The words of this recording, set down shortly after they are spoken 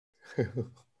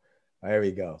There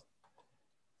we go.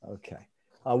 Okay.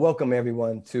 Welcome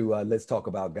everyone to Let's Talk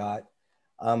About God.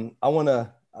 I want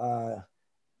to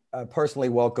personally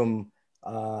welcome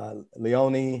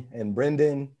Leonie and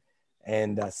Brendan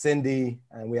and Cindy,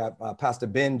 and we have Pastor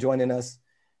Ben joining us.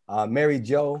 Mary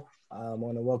Jo, I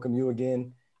want to welcome you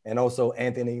again. And also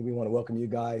Anthony, we want to welcome you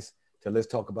guys to Let's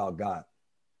Talk About God.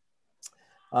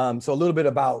 So a little bit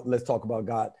about Let's Talk About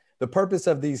God. The purpose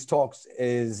of these talks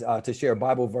is to share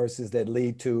Bible verses that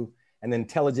lead to an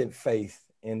intelligent faith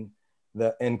in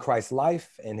Christ's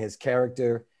life and his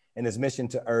character and his mission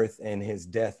to earth and his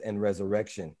death and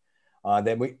resurrection,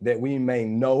 that we may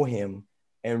know him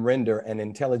and render an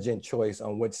intelligent choice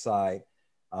on which side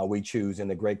we choose in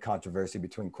the great controversy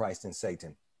between Christ and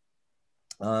Satan.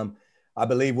 I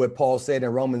believe what Paul said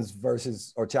in Romans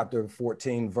chapter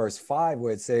 14, verse 5,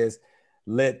 where it says,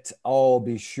 let all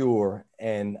be sure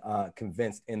and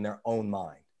convinced in their own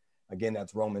mind. Again,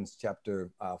 that's Romans chapter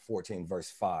 14,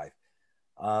 verse 5.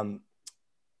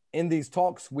 In these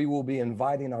talks, we will be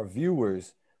inviting our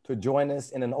viewers to join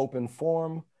us in an open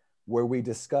forum where we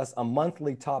discuss a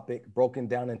monthly topic broken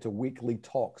down into weekly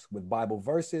talks with Bible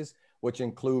verses, which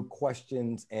include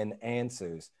questions and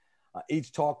answers.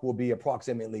 Each talk will be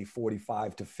approximately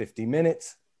 45 to 50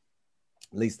 minutes.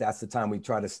 At least that's the time we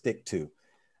try to stick to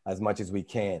as much as we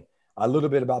can. A little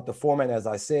bit about the format, as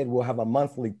I said, we'll have a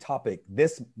monthly topic.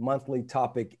 This monthly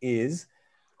topic is,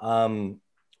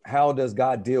 how does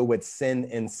God deal with sin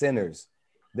and sinners?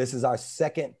 This is our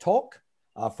second talk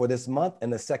for this month,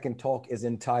 and the second talk is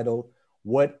entitled,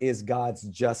 What is God's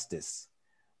Justice?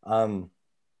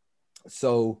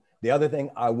 So the other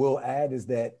thing I will add is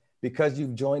that because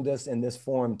you've joined us in this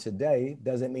forum today,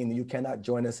 doesn't mean that you cannot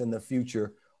join us in the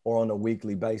future or on a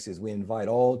weekly basis. We invite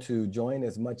all to join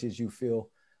as much as you feel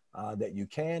that you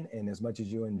can, and as much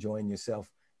as you're enjoying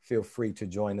yourself, feel free to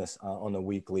join us on a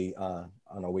weekly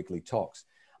talks.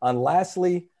 And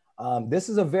lastly, this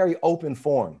is a very open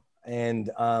forum,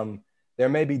 and there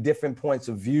may be different points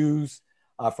of views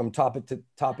from topic to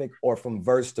topic or from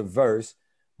verse to verse,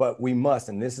 but we must,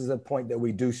 and this is a point that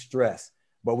we do stress,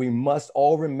 but we must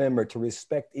all remember to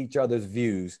respect each other's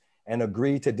views and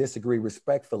agree to disagree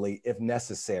respectfully if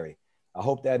necessary. I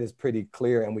hope that is pretty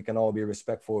clear and we can all be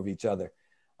respectful of each other.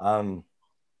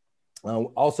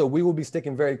 Also, we will be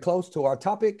sticking very close to our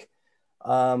topic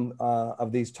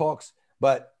of these talks,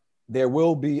 but there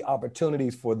will be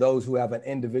opportunities for those who have an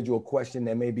individual question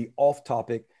that may be off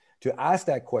topic to ask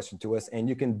that question to us. And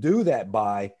you can do that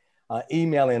by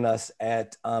emailing us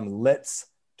at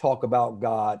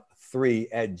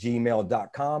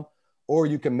letstalkaboutgod3@gmail.com, or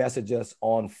you can message us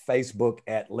on Facebook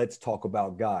at Let's Talk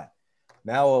About God.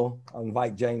 Now I'll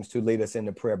invite James to lead us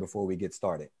into prayer before we get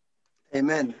started.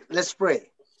 Amen. Let's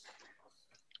pray.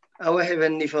 Our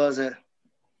Heavenly Father,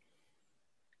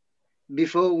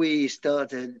 before we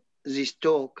started this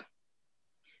talk,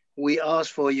 we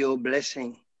ask for your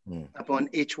blessing upon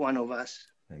each one of us.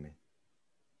 Amen.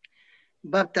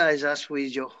 Baptize us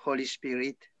with your Holy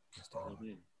Spirit.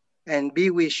 Amen. And be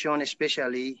with Sean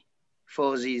especially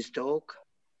for this talk.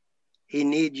 He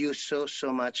needs you so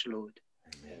much, Lord.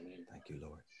 Amen. Thank you,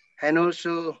 Lord. And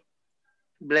also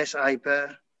bless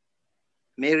Hyper,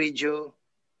 Mary Jo,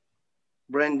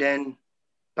 Brendan,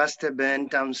 Pastor Ben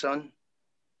Thompson,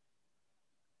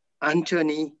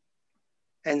 Anthony,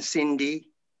 and Cindy,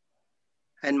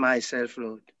 and myself,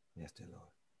 Lord. Yes, dear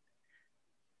Lord.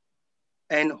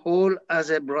 And all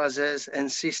other brothers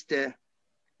and sisters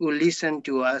who listen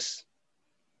to us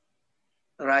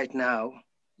right now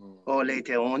or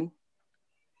later on.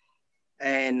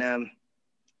 And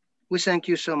we thank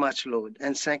you so much, Lord,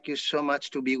 and thank you so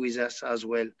much to be with us as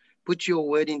well. Put your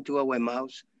word into our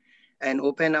mouths and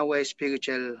open our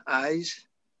spiritual eyes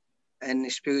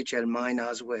and spiritual mind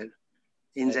as well.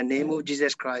 In the name of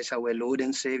Jesus Christ, our Lord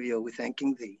and Savior, we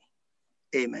thanking thee.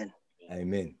 Amen.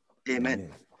 Amen. Amen.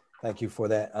 Amen. Thank you for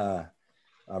that,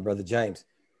 Brother James.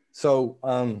 So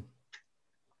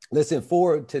listen,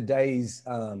 for today's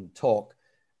talk,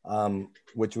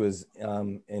 which was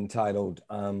entitled,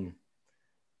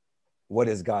 What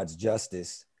is God's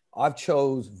Justice? I've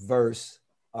chose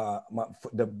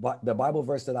the Bible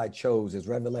verse that I chose is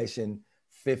Revelation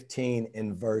 15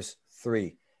 in verse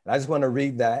 3. And I just want to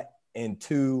read that in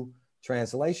two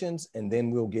translations, and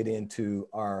then we'll get into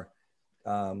our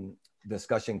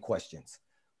discussion questions.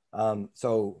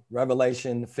 So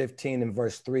Revelation 15 and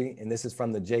verse 3, and this is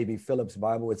from the J.B. Phillips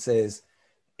Bible. It says,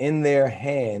 in their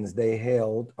hands they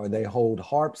hold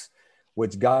harps,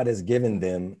 which God has given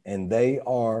them, and they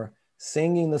are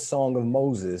singing the song of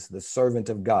Moses, the servant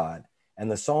of God,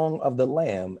 and the song of the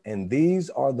Lamb. And these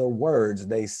are the words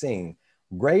they sing.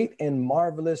 Great and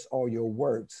marvelous are your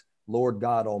works, Lord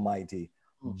God Almighty.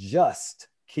 Just,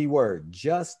 keyword,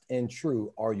 just and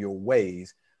true are your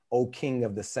ways, O King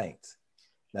of the saints.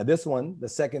 Now this one, the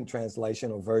second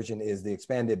translation or version is the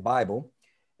Expanded Bible,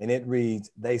 and it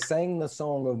reads, they sang the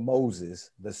song of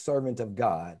Moses, the servant of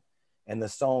God, and the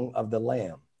song of the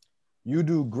Lamb. You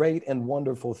do great and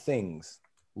wonderful things,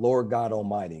 Lord God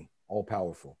Almighty, all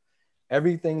powerful.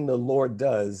 Everything the Lord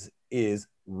does is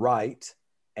right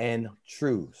and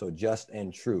true. So just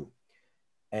and true.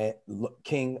 And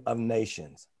King of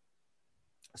nations.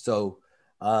 So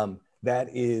that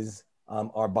is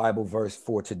our Bible verse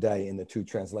for today in the two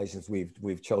translations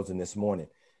we've chosen this morning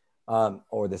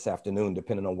or this afternoon,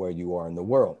 depending on where you are in the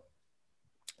world.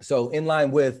 So in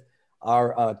line with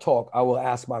our talk, I will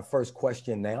ask my first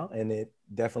question now, and it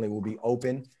definitely will be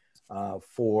open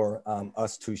for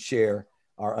us to share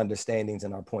our understandings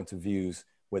and our points of views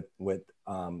in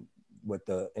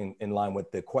line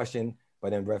with the question,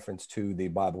 but in reference to the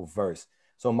Bible verse.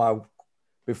 So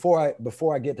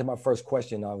before I get to my first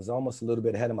question, I was almost a little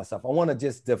bit ahead of myself. I want to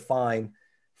just define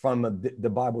from the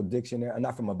Bible dictionary,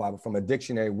 not from a Bible, from a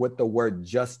dictionary, what the word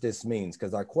justice means,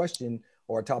 because our question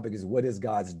or our topic is, what is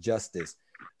God's justice?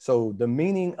 So the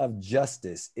meaning of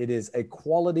justice, it is a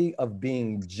quality of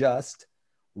being just,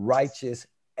 righteous,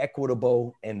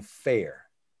 equitable, and fair.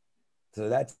 So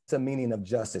that's the meaning of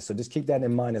justice. So just keep that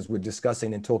in mind as we're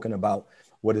discussing and talking about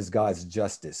what is God's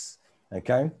justice.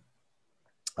 Okay.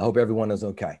 I hope everyone is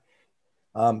okay.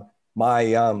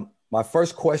 My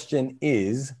first question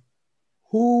is,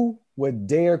 who would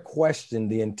dare question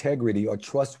the integrity or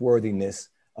trustworthiness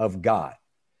of God?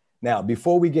 Now,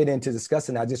 before we get into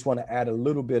discussing, I just want to add a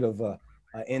little bit of a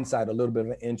insight, a little bit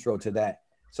of an intro to that.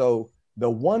 So the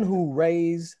one who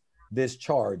raised this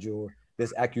charge or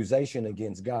this accusation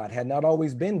against God had not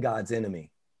always been God's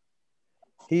enemy.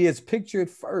 He is pictured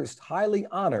first, highly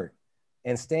honored,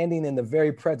 and standing in the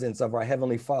very presence of our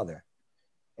Heavenly Father.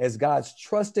 As God's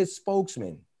trusted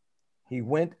spokesman, he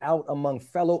went out among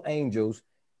fellow angels,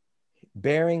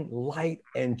 bearing light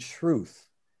and truth.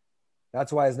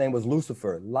 That's why his name was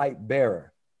Lucifer, light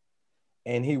bearer.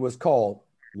 And he was called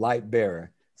light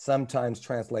bearer, sometimes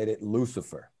translated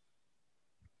Lucifer.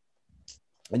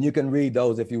 And you can read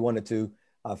those if you wanted to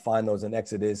find those in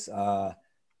Exodus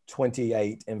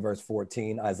 28 and verse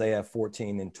 14, Isaiah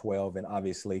 14 and 12. And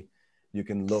obviously you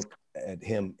can look at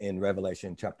him in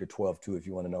Revelation chapter 12 too, if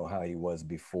you want to know how he was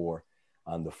before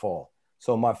the fall.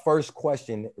 So my first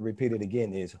question, repeated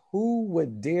again, is who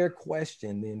would dare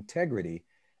question the integrity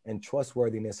and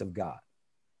trustworthiness of God?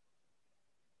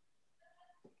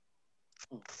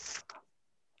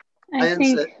 I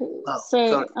think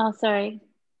so. Oh, sorry.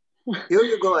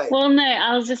 You go ahead. Well, no,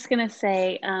 I was just going to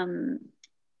say,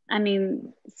 I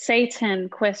mean, Satan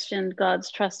questioned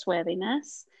God's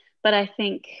trustworthiness, but I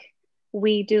think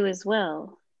we do as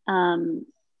well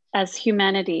as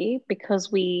humanity,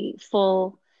 because we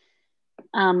fall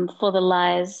for the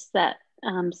lies that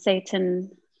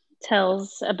Satan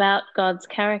tells about God's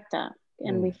character,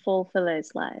 and we fall for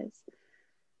those lies.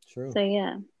 True. So,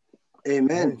 yeah.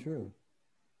 Amen. Very true.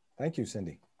 Thank you,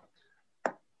 Cindy.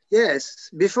 Yes.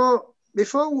 Before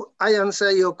I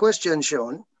answer your question,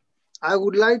 Sean, I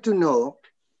would like to know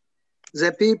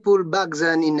the people back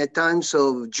then in the times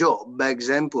of Job, by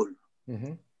example,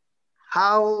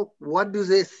 what do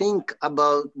they think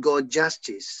about God's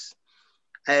justice?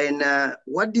 And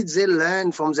what did they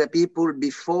learn from the people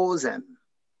before them?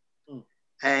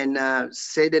 And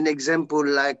said an example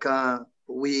like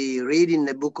we read in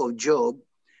the book of Job,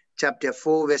 chapter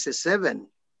 4, verse 7,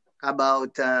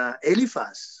 about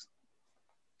Eliphaz.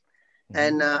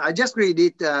 And I just read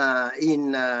it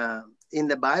in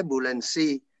the Bible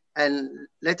and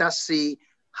let us see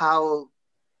how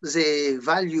they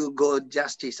value God's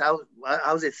justice,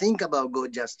 how they think about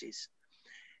God's justice.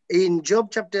 In Job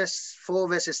chapter 4,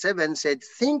 verse 7 said,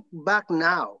 think back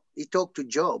now. He talked to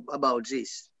Job about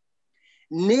this.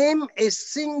 Name a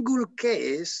single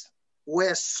case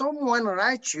where someone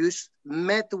righteous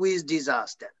met with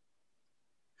disaster.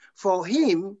 For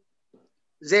him,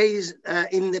 there is,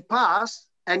 in the past,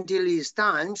 until his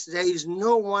times, there is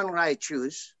no one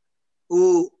righteous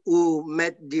who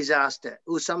met disaster,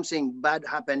 who something bad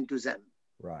happened to them.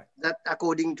 Right. That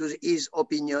according to his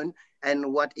opinion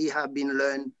and what he had been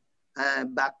learned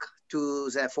back to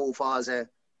the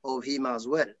forefather of him as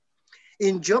well.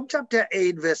 In Job chapter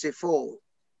 8, verse 4,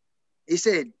 he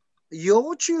said,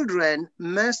 your children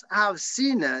must have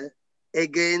sinned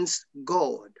against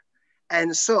God.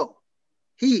 And so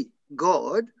he,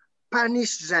 God,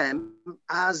 punished them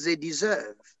as they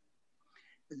deserve.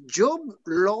 Job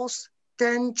lost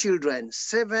 10 children,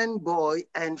 7 boys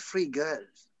and 3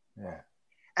 girls. Yeah.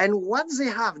 and what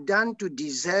they have done to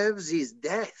deserve his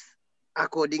death,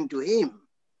 according to him.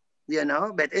 You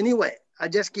know, but anyway, I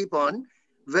just keep on.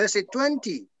 Verse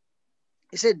 20,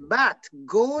 he said, but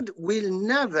God will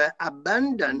never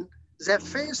abandon the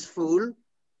faithful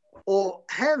or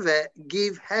ever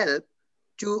give help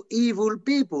to evil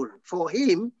people. For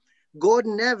him, God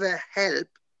never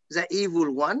helped the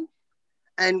evil one,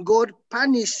 and God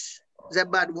punish the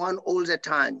bad one all the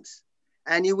times.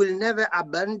 And he will never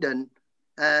abandon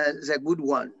the good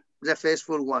one, the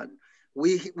faithful one.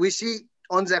 We see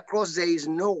on the cross there is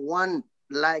no one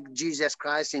like Jesus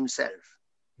Christ himself.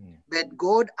 But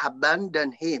God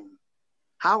abandoned him.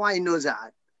 How I know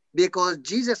that? Because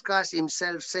Jesus Christ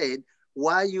himself said,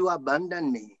 why you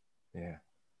abandon me? Yeah.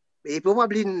 He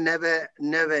probably never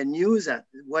knew that,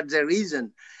 what the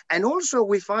reason. And also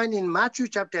we find in Matthew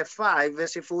chapter 5,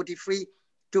 verse 43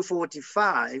 to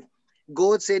 45,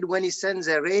 God said when he sends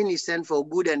the rain, he sends for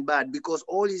good and bad, because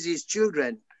all is his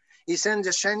children. He sends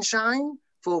the sunshine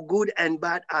for good and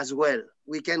bad as well.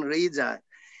 We can read that.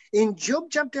 In Job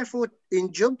chapter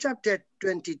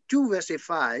 22, verse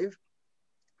 5,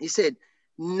 he said,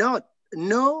 no,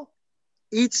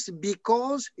 it's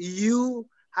because you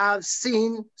have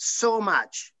seen so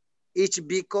much. It's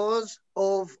because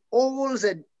of all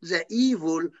the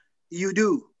evil you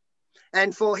do.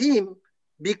 And for him,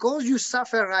 because you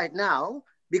suffer right now,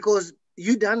 because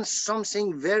you done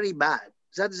something very bad,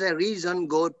 that's the reason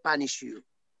God punish you.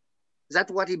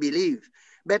 That's what he believed.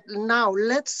 But now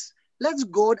let's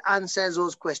God answer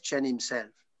those questions himself.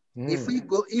 If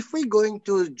we go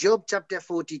into Job chapter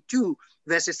 42,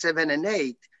 verses 7 and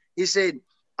 8, he said,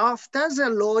 after the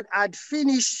Lord had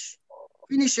finished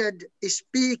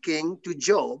speaking to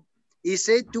Job, he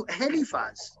said to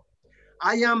Eliphaz,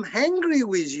 I am angry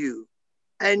with you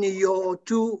and your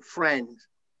two friends,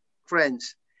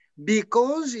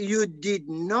 because you did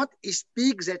not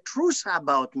speak the truth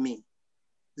about me,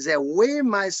 the way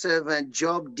my servant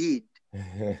Job did.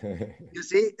 You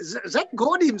see, that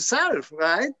God himself,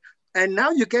 right? And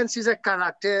now you can see the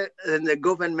character and the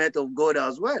government of God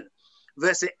as well.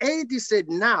 Verse 8, he said,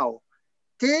 now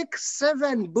take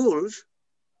 7 bulls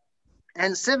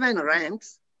and 7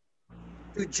 rams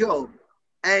to Job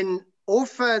and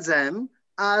offer them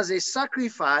as a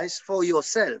sacrifice for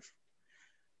yourself.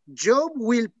 Job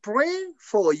will pray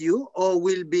for you or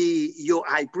will be your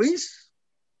high priest,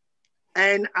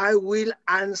 and I will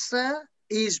answer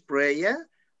his prayer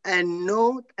and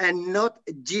not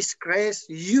disgrace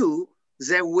you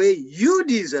the way you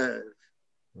deserve.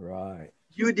 Right.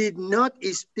 You did not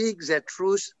speak the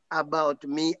truth about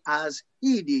me as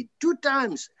he did. 2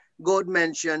 times God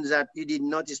mentions that he did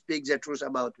not speak the truth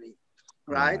about me,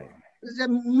 right? The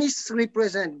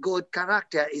misrepresent God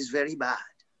character is very bad,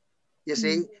 you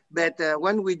see. But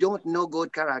when we don't know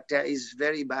God character is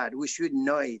very bad. We should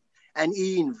know it. And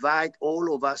he invite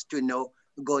all of us to know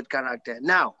God character.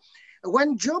 Now,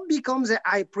 when Job becomes a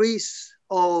high priest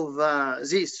of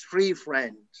these 3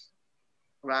 friends,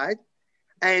 right?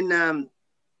 And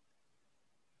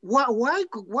why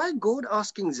God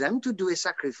asking them to do a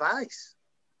sacrifice?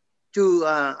 To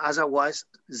otherwise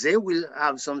they will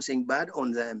have something bad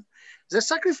on them. The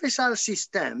sacrificial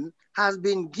system has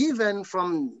been given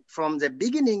from the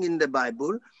beginning in the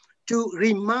Bible to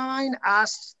remind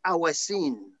us our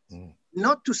sin.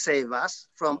 Not to save us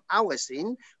from our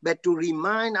sin, but to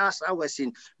remind us our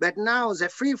sin. But now the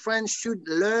 3 friends should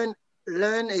learn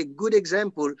a good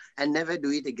example and never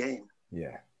do it again.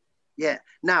 Yeah. Yeah.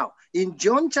 Now, in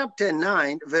John chapter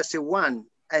 9, verse 1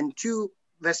 and 2,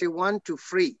 verse 1 to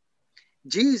 3,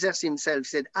 Jesus himself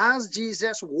said, as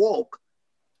Jesus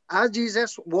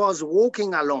was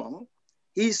walking along,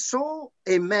 he saw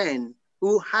a man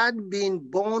who had been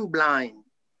born blind.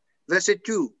 Verse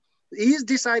 2, his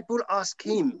disciple asked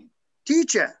him,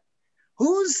 teacher,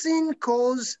 whose sin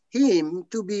caused him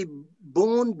to be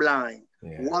born blind?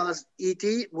 Yeah. Was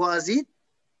it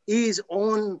his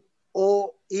own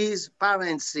or his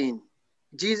parents' sin?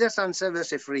 Jesus answered, verse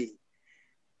 3,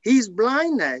 his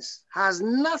blindness has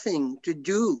nothing to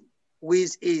do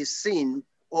with his sin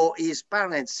or his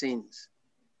parents' sins.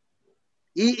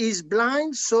 He is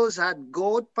blind so that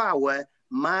God's power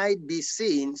might be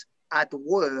seen at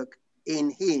work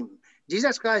in him.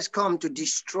 Jesus Christ come to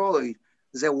destroy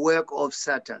the work of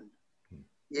Satan.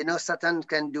 You know, Satan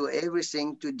can do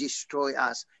everything to destroy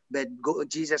us, but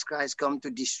Jesus Christ come to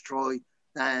destroy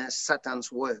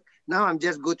Satan's work. Now I'm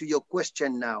just go to your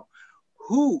question now.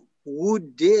 Who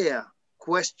would dare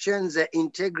question the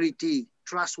integrity,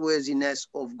 trustworthiness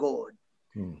of God?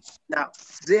 Now,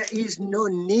 there is no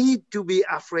need to be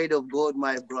afraid of God,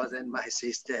 my brother and my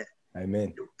sister.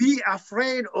 Amen. To be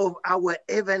afraid of our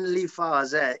Heavenly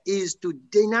Father is to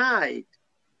deny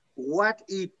what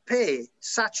he paid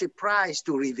such a price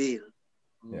to reveal.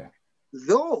 Yeah.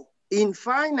 Though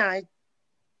infinite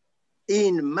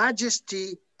in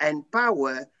majesty and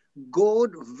power,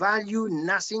 God value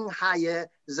nothing higher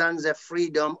than the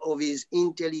freedom of his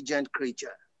intelligent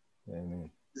creature. Amen.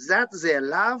 That their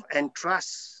love and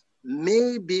trust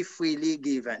may be freely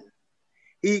given.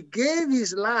 He gave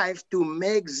his life to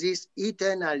make this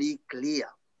eternally clear.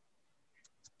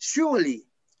 Surely,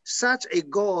 such a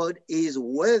God is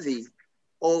worthy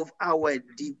of our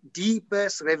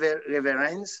deepest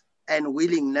reverence and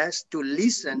willingness to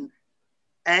listen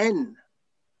and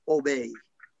obey.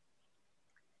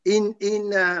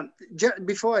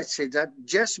 Before I say that,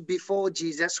 just before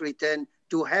Jesus returned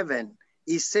to heaven,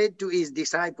 he said to his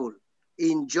disciple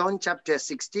in John chapter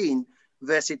 16,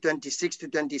 verses 26 to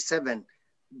 27,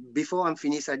 before I'm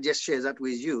finished, I just share that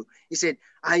with you. He said,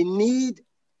 I need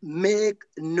make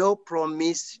no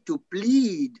promise to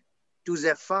plead to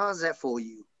the Father for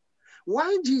you.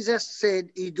 Why Jesus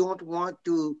said he don't want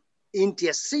to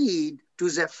intercede to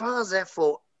the Father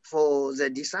for the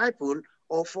disciple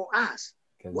or for us?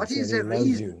 Because What he said is he the loves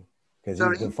reason? you. Because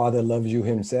the Sorry? Father loves you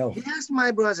himself. Yes,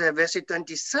 my brother, verse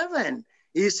 27.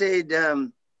 He said,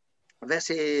 where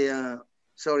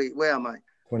am I?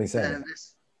 27.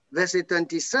 Verse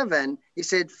 27, he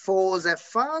said, for the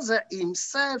Father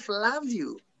himself loves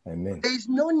you. Amen. There is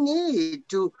no need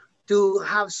to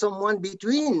have someone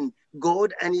between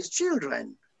God and his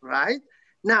children, right?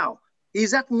 Now,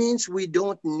 is that means we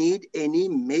don't need any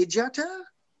mediator?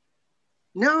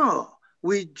 No,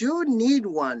 we do need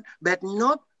one, but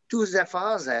not to the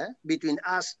Father, between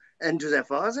us and to the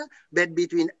Father, but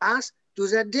between us to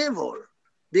the devil.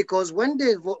 Because when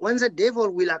the devil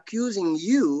will accusing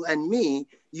you and me,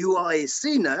 you are a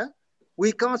sinner,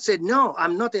 we can't say, no,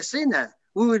 I'm not a sinner.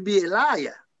 We will be a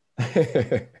liar,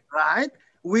 right?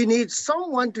 We need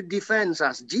someone to defend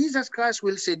us. Jesus Christ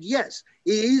will say, yes,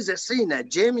 he is a sinner.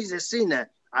 James is a sinner.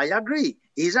 I agree.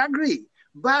 He's agree.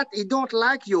 But he don't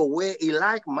like your way. He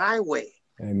like my way.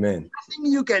 Amen.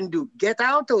 Nothing you can do. Get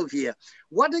out of here.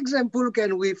 What example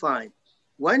can we find?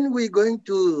 When we're going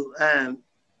to,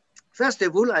 first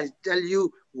of all, I tell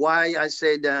you why I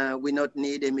said we not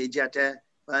need a mediator,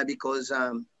 because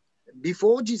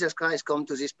before Jesus Christ come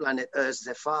to this planet Earth,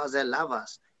 the Father loved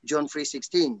us. John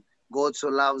 3:16, God so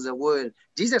loves the world.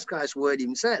 Jesus Christ word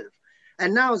himself.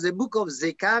 And now the book of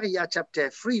Zechariah chapter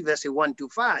 3, verse 1 to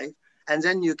 5, and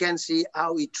then you can see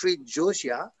how he treat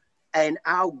Joshua and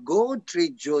how God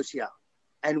treat Joshua.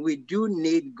 And we do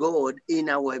need God in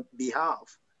our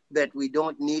behalf, but we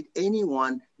don't need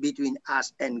anyone between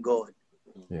us and God.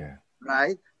 Yeah.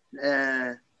 Right?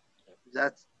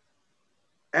 That's,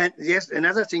 and yes,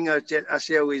 another thing I'll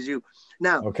share with you.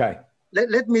 Now, Okay.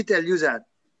 let me tell you that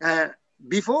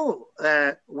before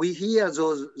we hear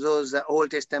those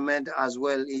Old Testament as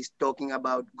well is talking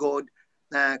about God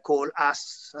call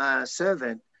us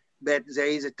servant, but there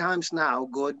is a times now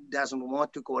God doesn't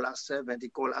want to call us servant, he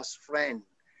call us friend.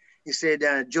 He said,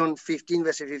 John 15,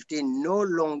 verse 15, no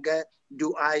longer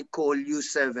do I call you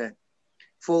servant,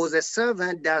 for the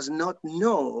servant does not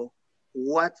know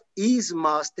what his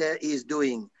master is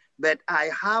doing, but I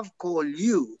have called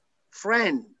you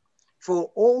friend.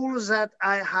 For all that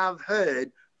I have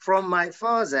heard from my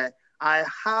Father, I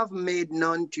have made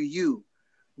known to you.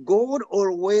 God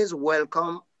always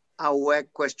welcome our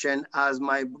question, as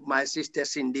my sister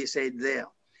Cindy said there.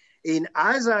 In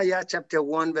Isaiah chapter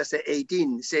 1, verse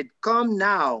 18, said, come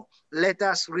now, let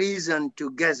us reason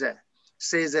together,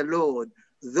 says the Lord.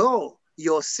 Though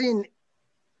your sins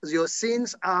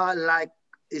are like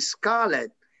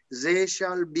scarlet, they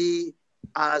shall be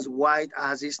as white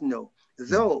as snow.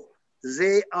 Though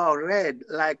they are red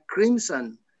like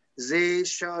crimson, they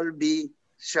shall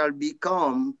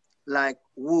become like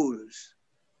wolves.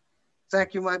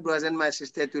 Thank you, my brother and my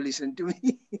sister, to listen to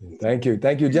me. Thank you.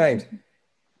 Thank you, James.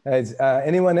 Has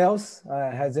anyone else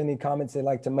has any comments they'd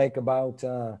like to make about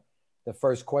the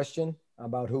first question,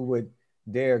 about who would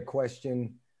dare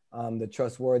question the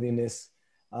trustworthiness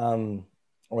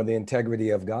or the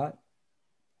integrity of God?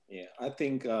 Yeah, I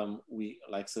think we,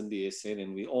 like Cindy has said,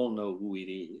 and we all know who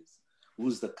it is,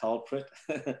 who's the culprit,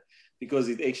 because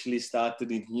it actually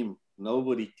started in him.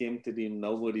 Nobody tempted him,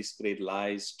 nobody spread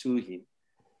lies to him,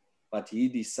 but he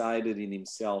decided in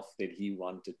himself that he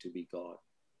wanted to be God.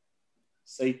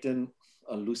 Satan,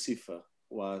 Lucifer,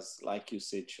 was, like you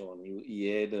said, Sean, he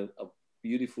had a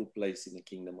beautiful place in the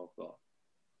kingdom of God,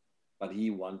 but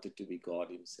he wanted to be God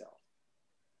himself.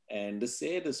 And the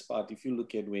saddest part, if you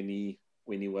look at when he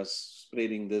was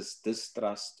spreading this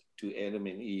distrust Adam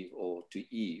and Eve, or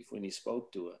to Eve when he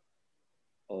spoke to her,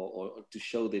 or to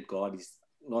show that God is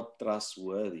not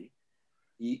trustworthy,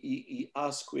 he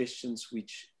asked questions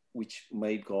which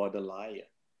made God a liar.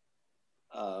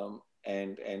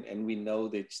 And we know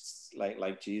that,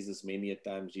 like Jesus, many a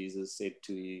times Jesus said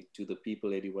to the people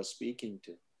that he was speaking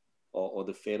to, or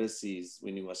the Pharisees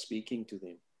when he was speaking to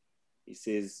them, he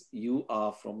says, you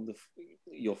are from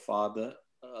your father,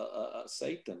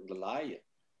 Satan, the liar,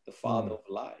 the father of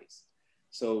lies.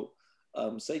 So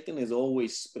Satan has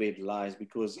always spread lies,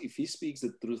 because if he speaks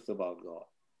the truth about God,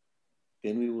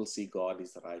 then we will see God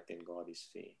is right and God is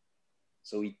fair.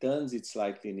 So he turns it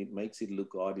slightly and it makes it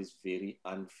look God is very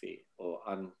unfair or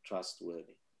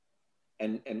untrustworthy.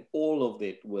 And all of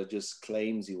that were just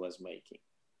claims he was making.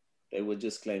 They were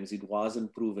just claims. It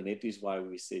wasn't proven. That is why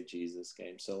we said Jesus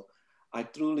came. So I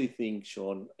truly think,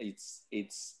 Sean, it's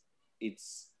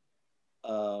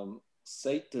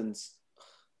Satan's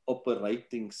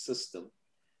operating system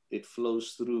that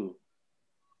flows through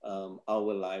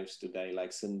our lives today,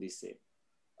 like Cindy said.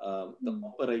 The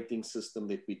operating system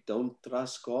that we don't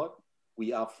trust God,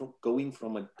 we are going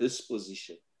from a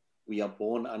disposition. We are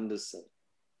born under sin.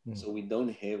 So we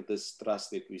don't have this trust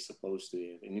that we're supposed to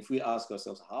have. And if we ask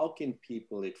ourselves, how can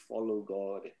people that follow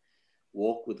God,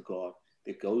 walk with God,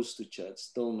 that goes to church,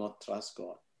 still not trust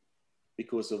God?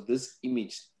 Because of this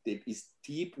image that is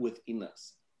deep within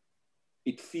us.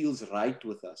 It feels right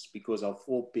with us because our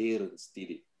foreparents did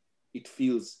it. It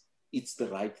feels it's the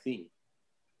right thing.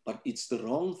 But it's the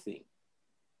wrong thing.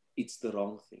 It's the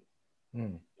wrong thing.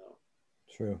 No.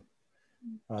 True.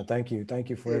 Thank you. Thank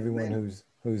you for everyone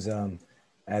who's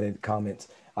added comments.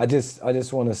 I just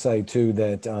want to say too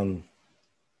that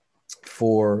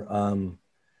for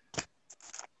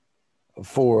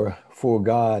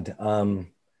God,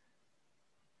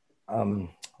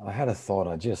 I had a thought,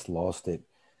 I just lost it,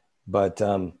 but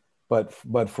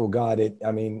for God,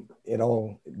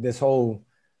 this whole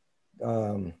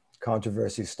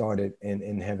controversy started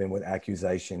in heaven with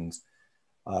accusations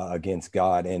against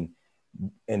God, and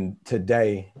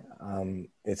today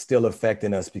it's still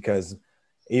affecting us, because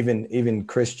even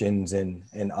Christians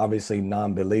and obviously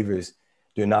non-believers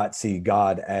do not see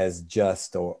God as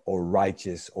just or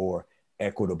righteous or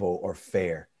equitable or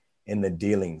fair in the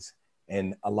dealings,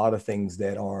 and a lot of things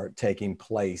that are taking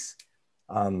place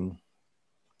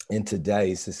in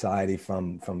today's society,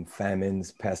 from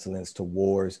famines, pestilence, to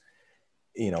wars,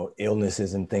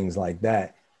 illnesses and things like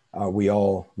that. We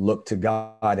all look to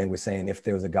God and we're saying, if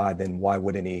there was a God, then why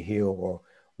wouldn't he heal? Or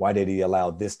why did he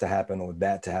allow this to happen or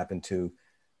that to happen to,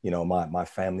 my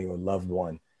family or loved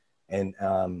one? And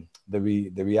the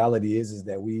reality is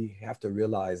that we have to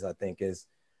realize, I think, as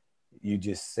you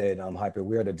just said, Hyper,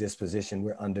 we're at a disposition,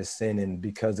 we're under sin. And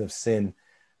because of sin,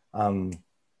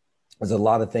 there's a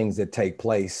lot of things that take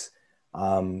place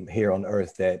here on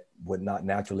earth that would not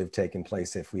naturally have taken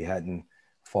place if we hadn't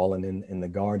fallen in the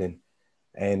garden.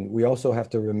 And we also have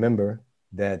to remember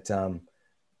that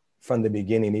from the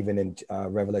beginning, even in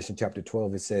Revelation chapter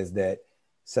 12, it says that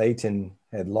Satan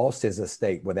had lost his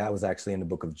estate. Well, that was actually in the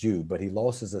book of Jude, but he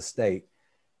lost his estate.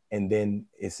 And then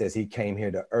it says he came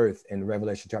here to earth. And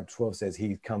Revelation chapter 12 says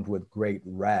he comes with great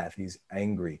wrath. He's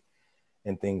angry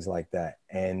and things like that.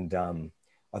 And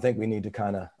I think we need to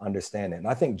kind of understand it. And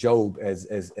I think Job,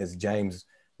 as James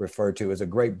referred to, is a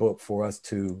great book for us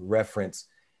to reference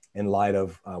in light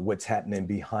of what's happening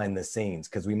behind the scenes,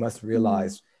 because we must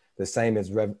realize the same as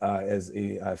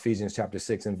Ephesians chapter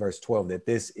 6 and verse 12, that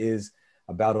this is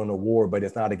a battle and a war, but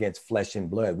it's not against flesh and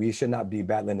blood. We should not be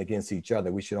battling against each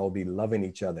other. We should all be loving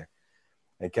each other.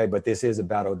 Okay, but this is a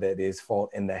battle that is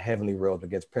fought in the heavenly realm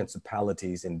against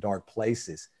principalities in dark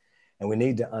places. And we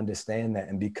need to understand that.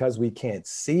 And because we can't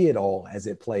see it all as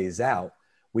it plays out,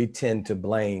 we tend to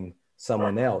blame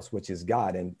someone else, which is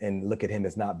God, and look at him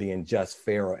as not being just,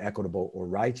 fair, or equitable, or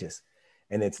righteous.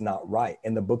 And it's not right.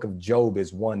 And the book of Job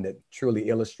is one that truly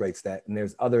illustrates that. And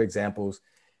there's other examples.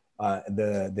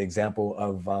 The example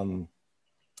of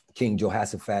King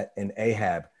Jehoshaphat and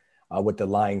Ahab with the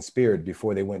lying spirit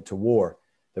before they went to war.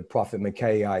 The prophet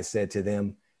Micaiah said to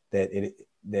them that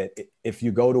if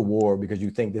you go to war because you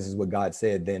think this is what God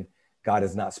said, then God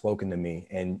has not spoken to me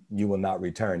and you will not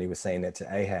return. He was saying that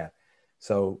to Ahab.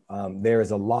 So there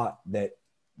is a lot that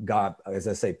God, as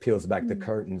I say, peels back the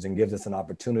curtains and gives us an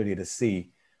opportunity to see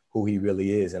who he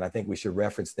really is. And I think we should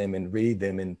reference them and read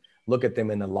them and look at them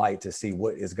in the light to see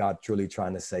what is God truly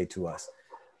trying to say to us.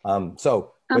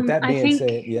 So with that being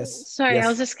said, yes. Sorry, yes. I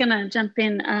was just going to jump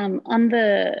in on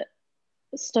the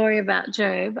story about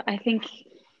Job. I think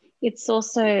it's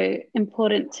also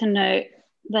important to note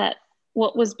that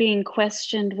what was being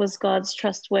questioned was God's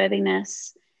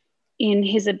trustworthiness in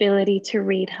his ability to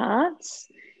read hearts,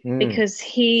 because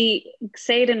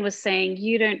Satan was saying,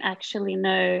 you don't actually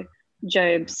know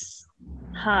Job's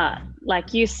heart.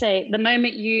 Like you say, the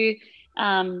moment you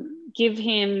give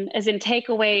him, as in take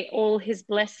away all his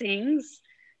blessings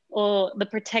or the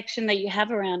protection that you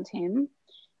have around him,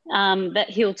 that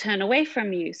he'll turn away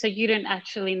from you. So you don't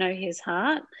actually know his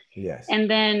heart. Yes. And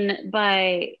then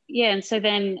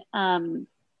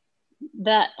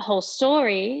that whole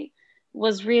story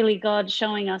was really God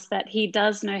showing us that he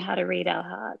does know how to read our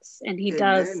hearts, and he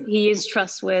is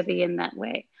trustworthy in that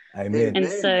way. Amen. And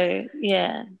so,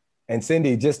 yeah. And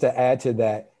Cindy, just to add to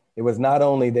that, it was not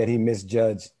only that he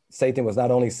misjudged, Satan was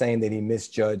not only saying that he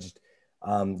misjudged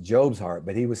Job's heart,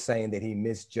 but he was saying that he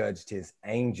misjudged his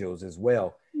angels as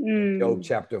well. In Job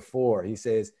chapter 4, he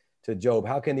says to Job,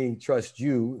 how can he trust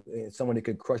you, someone who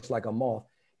could crush like a moth?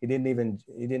 He didn't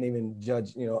even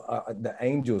judge, the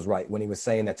angels right when he was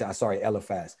saying that to,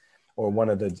 Eliphaz, or one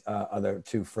of the other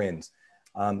two friends.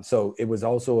 So it was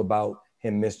also about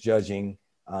him misjudging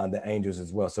the angels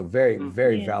as well. So very,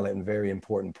 very valid and very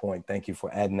important point. Thank you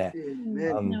for adding that.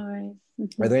 No worries.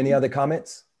 Are there any other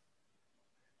comments?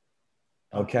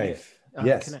 Okay.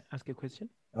 Yes. Can I ask a question?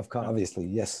 Of course, obviously,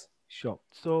 yes. Sure.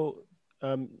 So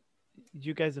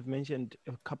you guys have mentioned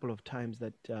a couple of times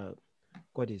that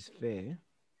God is fair.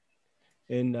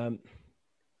 And I'm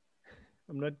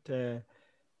not.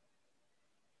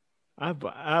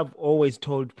 I've always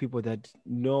told people that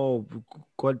no,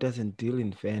 God doesn't deal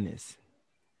in fairness.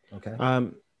 Okay.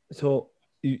 So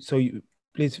you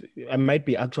please, I might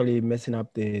be actually messing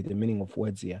up the meaning of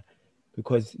words here,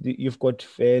 because you've got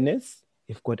fairness,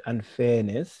 you've got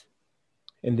unfairness,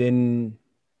 and then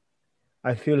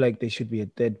I feel like there should be a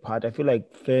third part. I feel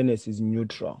like fairness is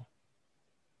neutral.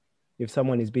 If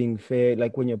someone is being fair,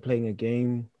 like when you're playing a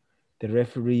game, the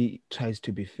referee tries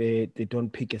to be fair. They don't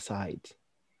pick a side.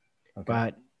 Okay.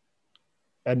 But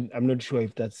I'm not sure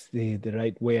if that's the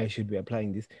right way I should be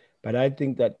applying this. But I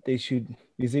think that they should.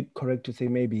 Is it correct to say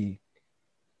maybe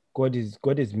God is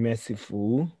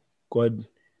merciful? God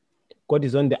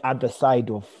is on the other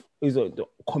side of, is the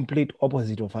complete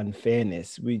opposite of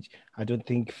unfairness, which I don't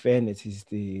think fairness is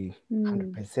the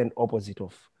 100% opposite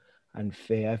of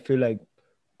unfair. I feel like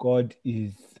God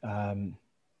is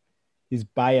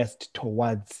biased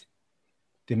towards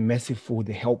the merciful,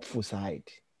 the helpful side.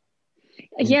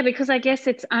 Yeah, because I guess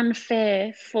it's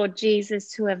unfair for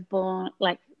Jesus to have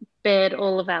bared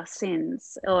all of our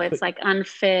sins, or it's like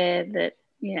unfair that,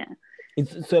 yeah.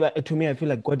 It's so, like, to me, I feel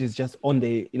like God is just on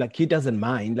the, like, he doesn't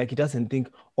mind, like he doesn't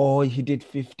think, oh, he did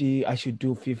 50, I should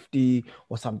do 50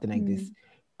 or something like this.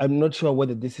 I'm not sure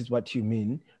whether this is what you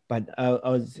mean, but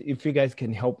if you guys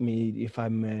can help me if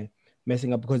I'm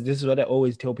messing up, because this is what I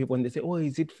always tell people when they say, oh,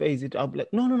 is it fair? Is it? I'll be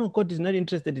like, no, God is not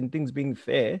interested in things being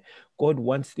fair. God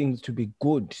wants things to be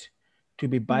good, to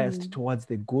be biased towards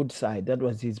the good side. That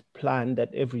was his plan,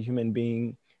 that every human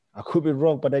being, I could be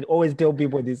wrong, but I always tell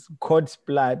people this, God's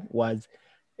plan was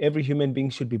every human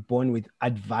being should be born with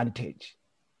advantage,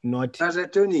 not... Pastor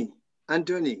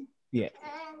Anthony. Yeah.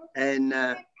 And...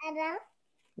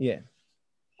 yeah.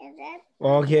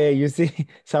 Okay, you see,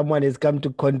 someone has come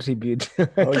to contribute.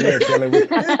 Oh yeah,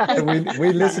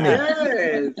 we're listening.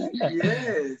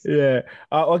 Yes. Yeah.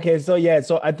 Okay. So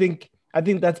I think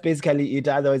that's basically it.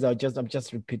 Otherwise, I'm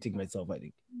just repeating myself, I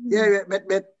think. Yeah,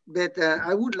 but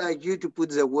I would like you to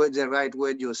put the right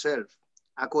word yourself,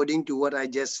 according to what I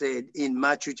just said in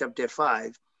Matthew chapter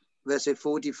 5, verses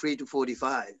 43 to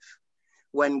 45.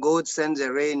 When God sends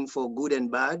the rain for good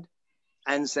and bad,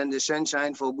 and send the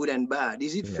sunshine for good and bad.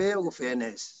 Is it fair or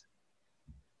fairness?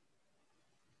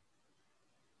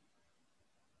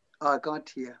 Oh, I can't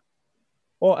hear.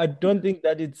 Oh, I don't think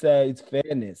that it's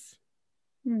fairness.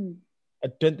 I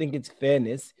don't think it's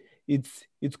fairness. It's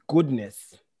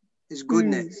goodness. It's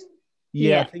goodness.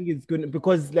 Yeah, I think it's good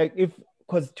because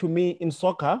to me in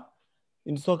soccer,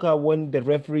 when the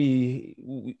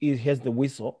referee has the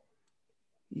whistle,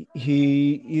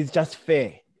 he is just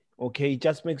fair. Okay,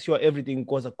 just make sure everything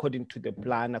goes according to the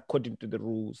plan, according to the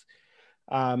rules.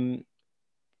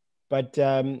 But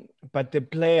the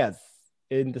players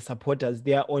and the supporters,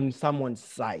 they are on someone's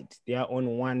side. They are on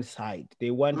one side. They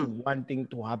want one thing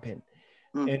to happen.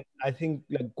 And I think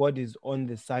like God is on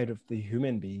the side of the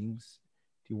human beings.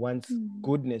 He wants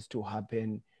goodness to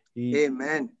happen.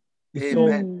 Amen.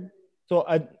 So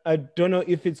I don't know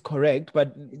if it's correct,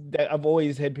 but I've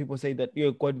always heard people say that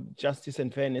God, justice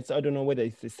and fairness. I don't know whether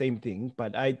it's the same thing,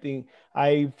 but I think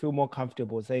I feel more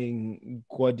comfortable saying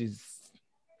God is.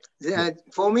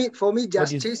 For me,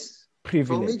 justice.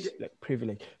 Privilege,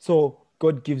 privilege. So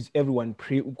God gives everyone.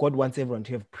 God wants everyone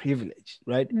to have privilege,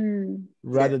 right?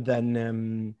 Rather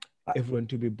than everyone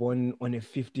to be born on a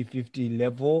 50-50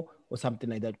 level or something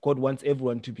like that. God wants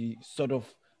everyone to be sort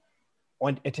of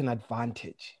at an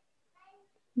advantage.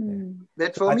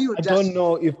 But So for me, I don't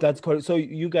know if that's correct. So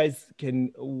you guys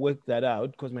can work that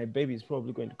out, because my baby is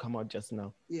probably going to come out just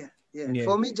now. Yeah.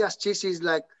 For me, justice is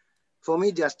like the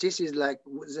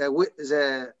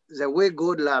way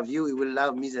God love you, He will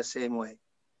love me the same way.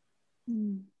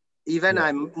 Even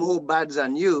I'm more bad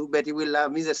than you, but He will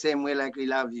love me the same way like He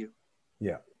love you.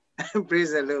 Yeah.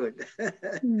 Praise the Lord.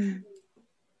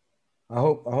 I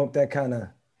hope that kind of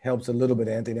helps a little bit,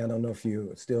 Anthony. I don't know if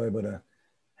you're still able to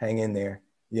hang in there.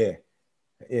 Yeah.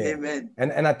 Amen.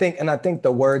 And I think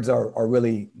the words are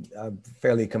really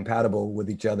fairly compatible with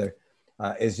each other.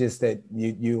 It's just that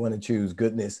you want to choose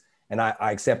goodness, and I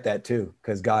accept that too,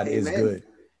 because God is good.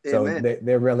 So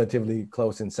they're relatively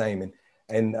close and same.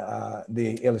 And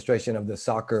the illustration of the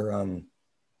soccer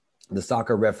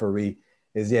referee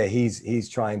is, he's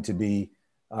trying to be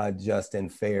just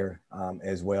and fair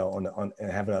as well,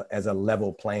 as a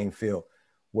level playing field.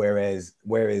 Whereas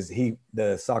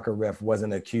the soccer ref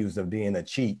wasn't accused of being a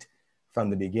cheat from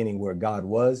the beginning, where God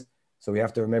was. So we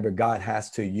have to remember, God has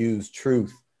to use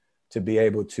truth to be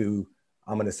able to,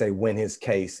 I'm going to say, win his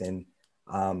case, and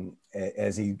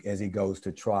as he goes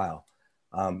to trial,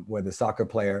 where the soccer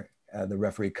player, the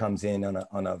referee comes in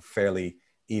on a fairly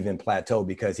even plateau,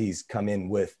 because he's come in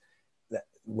with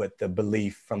the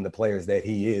belief from the players that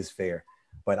he is fair.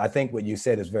 But I think what you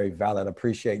said is very valid. I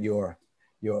appreciate your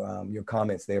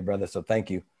comments there, brother. So thank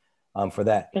you for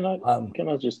that. Can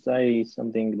I just say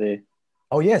something there?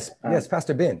 Oh, yes,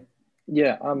 Pastor Ben.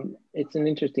 Yeah, it's an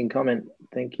interesting comment.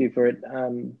 Thank you for it.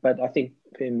 But I think,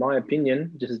 in my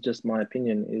opinion, just my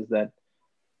opinion, is that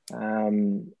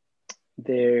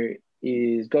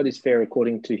God is fair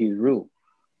according to his rule,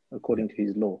 according to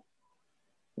his law.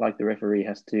 Like the referee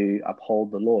has to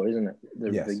uphold the law, isn't it?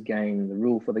 The game, the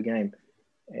rule for the game.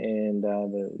 And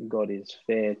God is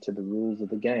fair to the rules of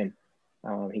the game.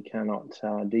 He cannot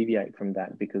deviate from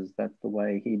that, because that's the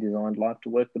way he designed life to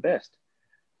work the best.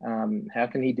 How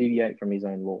can he deviate from his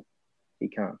own law? He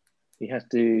can't. He has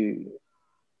to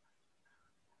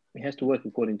work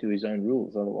according to his own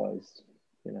rules. Otherwise,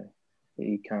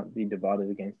 he can't be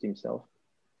divided against himself.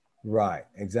 Right.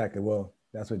 Exactly. Well,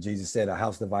 that's what Jesus said. A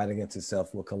house divided against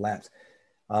itself will collapse.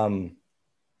 The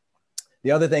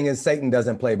other thing is, Satan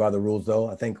doesn't play by the rules, though.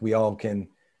 I think we all can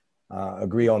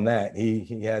agree on that.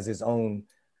 He has his own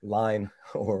line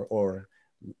or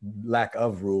lack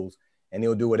of rules, and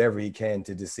he'll do whatever he can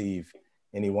to deceive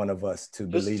any one of us to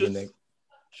believe in it.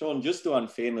 Sean, just to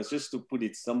unfairness, just to put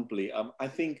it simply, I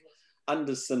think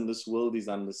under sin, this world is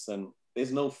under sin.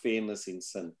 There's no fairness in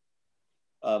sin,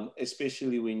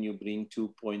 especially when you bring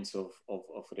 2 points of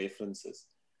references.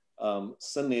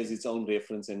 Sin has its own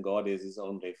reference and God has his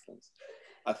own reference.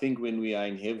 I think when we are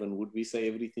in heaven, would we say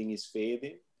everything is fair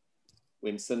then?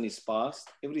 When sin is past,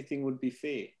 everything would be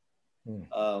fair.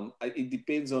 It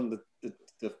depends on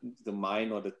the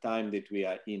mind or the time that we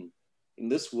are in. In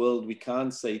this world, we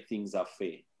can't say things are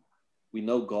fair. We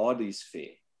know God is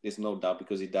fair. There's no doubt,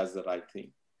 because he does the right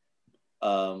thing.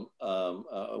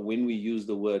 When we use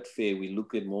the word fair, we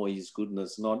look at more his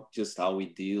goodness, not just how he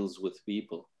deals with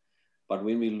people. But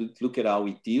when we look at how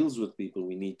he deals with people,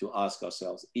 we need to ask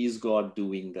ourselves, is God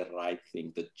doing the right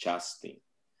thing, the just thing?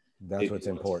 That's what's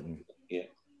important. Yeah.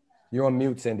 You're on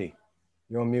mute, Cindy.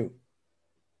 You're on mute.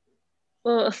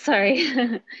 Well,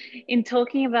 sorry. In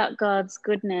talking about God's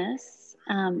goodness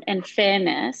and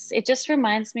fairness, it just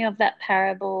reminds me of that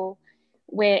parable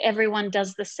where everyone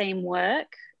does the same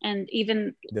work, and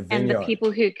even the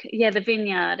people who, the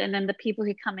vineyard, and then the people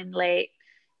who come in late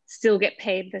still get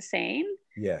paid the same.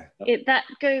 Yeah. That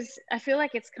goes, I feel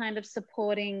like it's kind of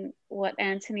supporting what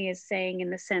Anthony is saying, in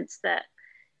the sense that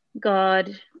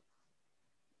God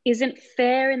isn't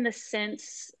fair in the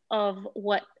sense of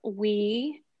what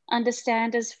we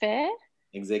understand as fair.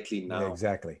 Exactly now. Yeah,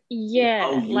 exactly. Yeah.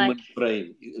 Our human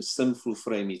frame, a sinful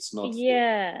frame, it's not fair.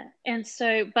 Yeah. And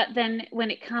so, but then when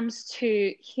it comes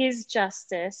to his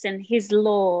justice and his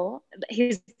law,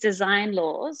 his design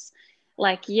laws,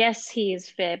 like, yes, he is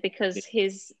fair, because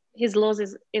his laws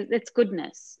it's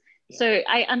goodness. Yeah. So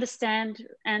I understand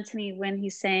Anthony when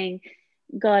he's saying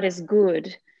God is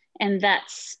good, and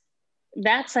that's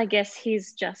I guess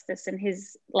his justice and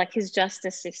his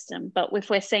justice system. But if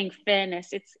we're saying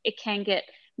fairness, it can get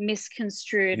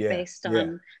misconstrued based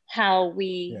on how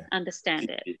we understand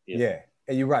it. Yeah,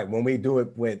 and you're right. When we do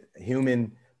it with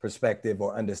human perspective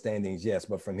or understandings, yes,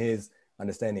 but from his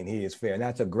understanding, he is fair. And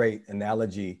that's a great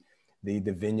analogy. The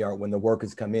vineyard, when the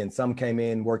workers come in, some came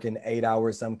in working 8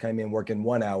 hours, some came in working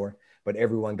 1 hour, but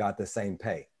everyone got the same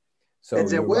pay. So and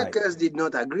the workers right. did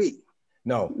not agree.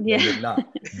 No, they did not.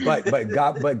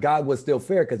 But God was still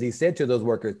fair, because he said to those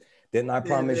workers, didn't I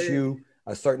promise you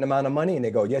a certain amount of money? And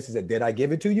they go, yes. He said, did I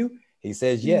give it to you? He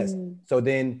says, yes. So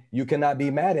then you cannot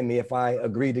be mad at me if I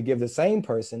agree to give the same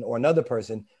person or another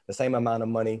person the same amount of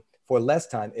money for less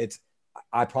time.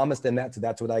 I promised them that, so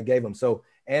that's what I gave them. So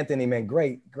Anthony, man,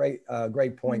 great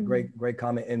point, great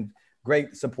comment, and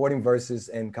great supporting verses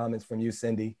and comments from you,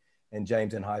 Cindy, and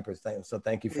James and Hyper. So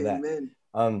thank you for Amen.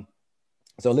 that.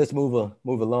 So let's move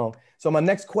along. So my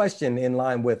next question in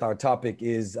line with our topic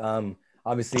is,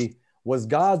 obviously, was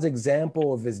God's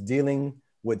example of his dealing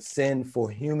with sin for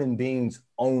human beings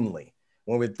only?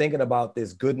 When we're thinking about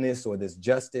this goodness or this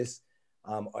justice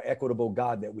or equitable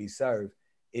God that we serve,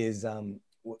 is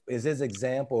his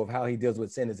example of how he deals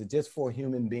with sin, is it just for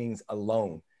human beings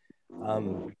alone?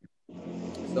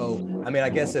 So, I mean, I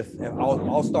guess if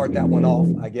I'll start that one off,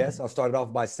 I guess. I'll start it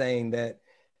off by saying that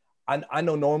I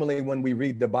know normally when we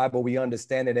read the Bible, we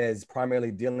understand it as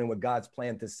primarily dealing with God's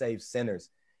plan to save sinners.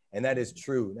 And that is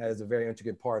true. That is a very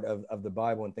intricate part of the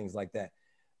Bible and things like that.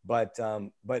 But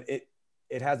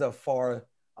it has a far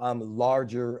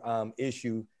larger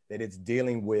issue that it's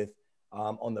dealing with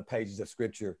on the pages of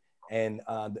Scripture. And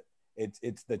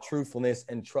it's the truthfulness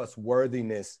and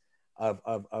trustworthiness of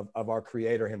our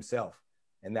Creator himself.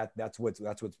 And that's what's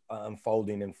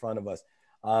unfolding in front of us.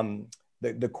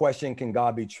 The question, can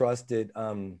God be trusted,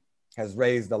 has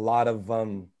raised a lot of,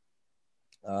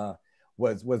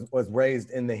 was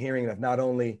raised in the hearing of not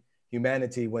only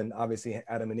humanity when obviously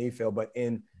Adam and Eve fell, but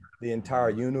in the entire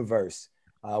universe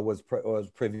was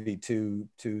privy to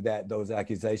those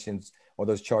accusations or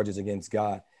those charges against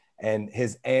God. And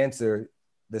his answer,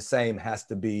 the same, has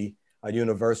to be a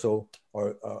universal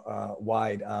or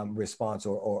wide response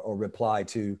or reply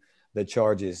to the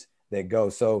charges that go.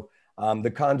 So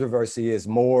the controversy is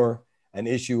more an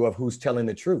issue of who's telling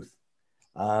the truth.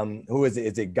 Who is it?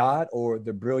 Is it God or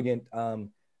the brilliant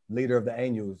leader of the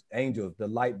angels, the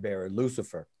light bearer,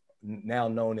 Lucifer, now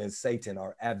known as Satan,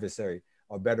 our adversary,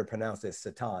 or better pronounced as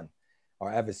Satan,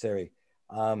 our adversary?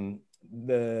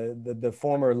 The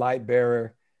former light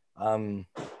bearer,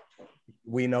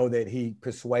 we know that he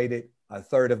persuaded a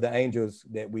third of the angels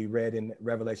that we read in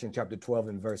Revelation chapter 12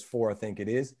 and verse 4, I think it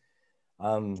is.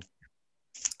 And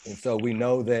so we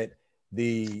know that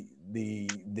the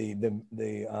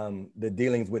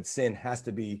dealings with sin has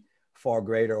to be far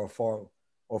greater or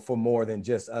for more than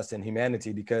just us and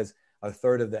humanity, because a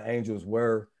third of the angels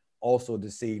were also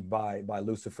deceived by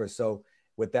Lucifer. So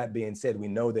with that being said, we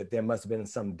know that there must have been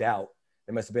some doubt.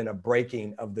 There must have been a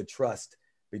breaking of the trust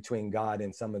between God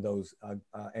and some of those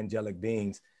angelic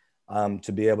beings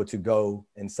to be able to go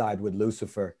and side with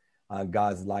Lucifer,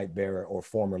 God's light bearer, or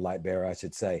former light bearer, I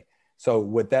should say. So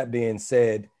with that being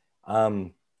said,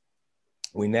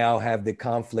 we now have the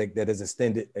conflict that is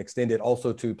extended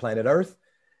also to planet Earth,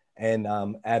 and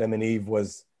Adam and Eve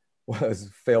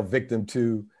fell victim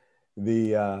to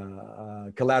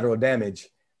the collateral damage,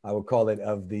 I would call it,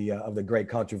 of the great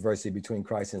controversy between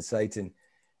Christ and Satan,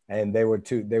 and they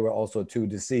were also too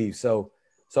deceived. So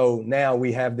now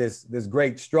we have this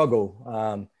great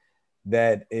struggle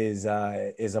that is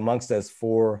amongst us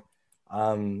for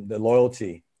the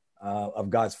loyalty of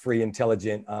God's free,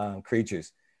 intelligent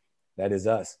creatures. That is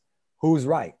us. Who's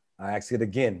right? I ask it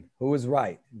again. Who is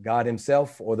right? God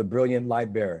himself or the brilliant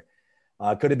light bearer?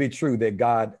 Could it be true that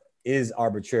God is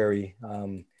arbitrary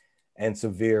and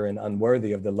severe and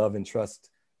unworthy of the love and trust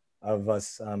of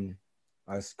us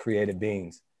created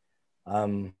beings?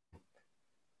 So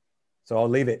I'll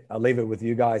leave it with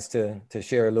you guys to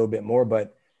share a little bit more.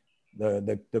 But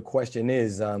the question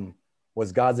is,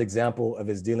 was God's example of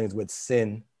his dealings with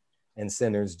sin and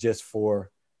sinners just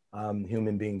for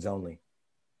human beings only?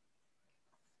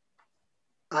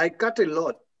 I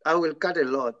will cut a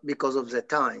lot because of the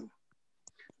time.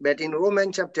 But in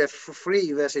Romans chapter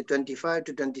 3, verses 25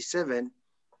 to 27,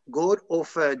 God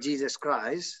offered Jesus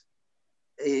Christ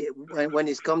when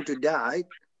he's come to die,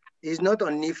 is not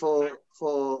only for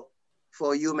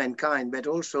humankind, but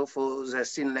also for the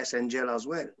sinless angel as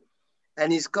well.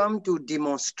 And he's come to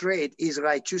demonstrate his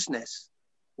righteousness.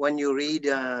 When you read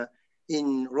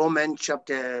in Romans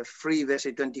chapter 3,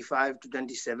 verses 25 to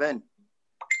 27.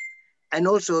 And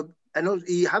also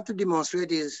you have to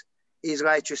demonstrate his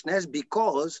righteousness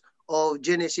because of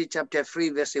Genesis chapter 3,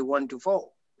 verse 1 to 4,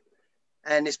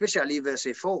 and especially verse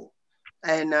 4.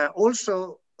 And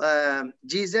also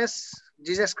Jesus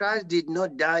Christ did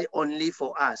not die only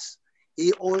for us.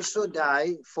 He also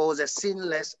died for the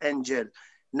sinless angel.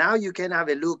 Now you can have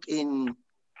a look in,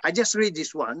 I just read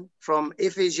this one from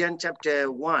Ephesians chapter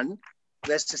 1,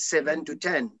 verses 7 to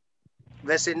 10.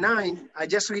 verse 9, I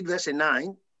just read verse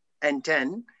 9 and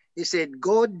 10. He said,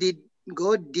 God did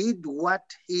what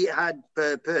he had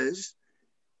purposed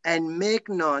and make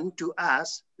known to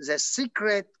us the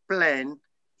secret plan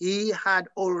he had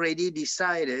already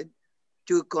decided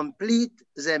to complete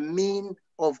the mean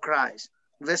of Christ.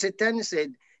 Verse 10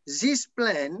 said, this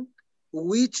plan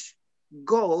which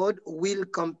God will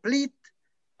complete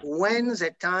when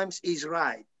the times is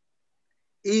right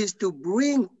is to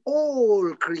bring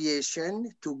all creation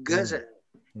together.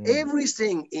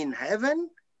 Everything in heaven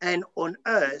and on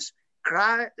earth,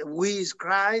 with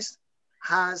Christ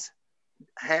as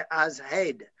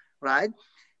head, right?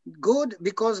 Good,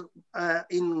 because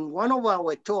in one of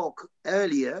our talk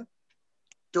earlier,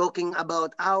 talking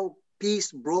about how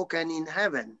peace broken in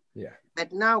heaven. Yeah.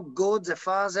 But now God the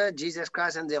Father, Jesus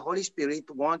Christ, and the Holy Spirit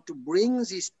want to bring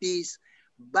this peace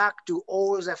back to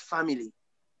all the family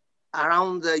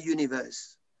around the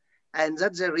universe. And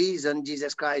that's the reason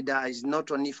Jesus Christ dies,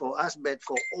 not only for us, but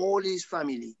for all his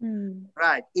family.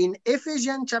 Right. In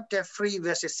Ephesians chapter 3,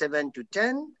 verses 7 to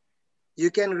 10,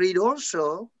 you can read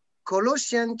also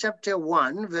Colossians chapter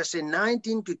 1, verses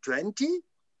 19 to 20,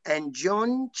 and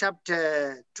John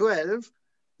chapter 12,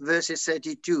 verses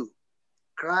 32.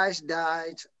 Christ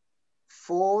died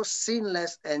for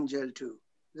sinless angel too.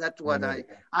 That's what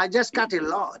I just cut a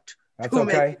lot. That's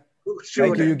okay.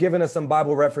 Thank you. You're giving us some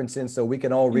Bible references so we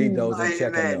can all read those and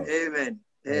check on those.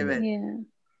 Amen. Yeah.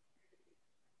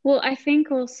 Well, I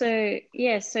think also,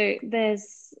 yeah, so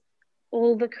there's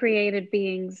all the created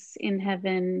beings in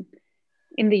heaven,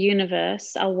 in the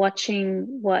universe, are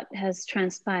watching what has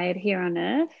transpired here on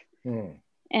earth.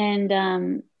 And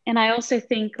I also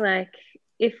think, like,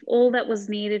 if all that was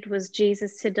needed was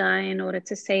Jesus to die in order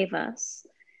to save us,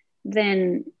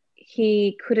 then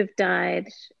he could have died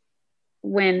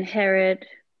when Herod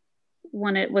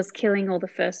was killing all the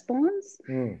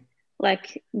firstborns.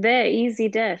 Like, they're easy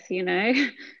death, you know,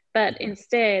 but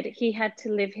instead he had to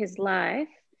live his life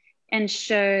and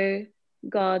show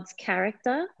God's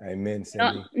character. Amen,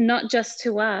 Cindy. Not just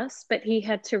to us, but he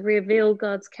had to reveal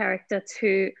God's character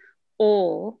to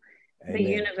all the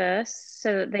universe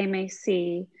so that they may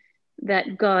see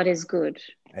that God is good.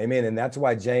 Amen. And that's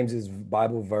why James's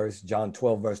Bible verse, John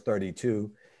 12, verse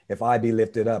 32, if I be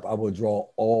lifted up, I will draw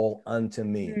all unto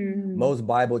me. Most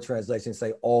Bible translations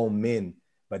say all men,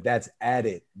 but that's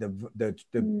added.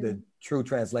 The true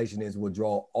translation is will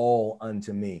draw all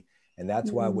unto me. And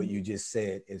that's why what you just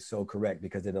said is so correct,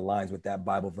 because it aligns with that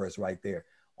Bible verse right there.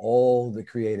 All the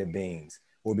created beings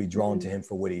will be drawn to him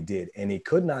for what he did. And he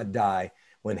could not die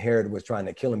when Herod was trying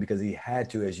to kill him, because he had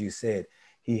to, as you said,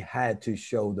 he had to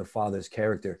show the Father's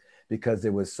character, because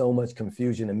there was so much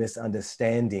confusion and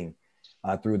misunderstanding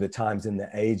through the times and the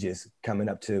ages coming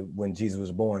up to when Jesus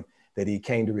was born, that he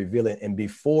came to reveal it. And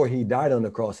before he died on the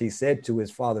cross, he said to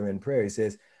his Father in prayer, he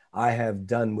says, I have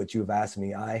done what you've asked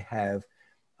me. I have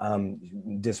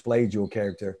displayed your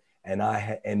character. And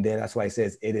then that's why he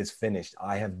says, it is finished.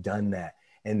 I have done that.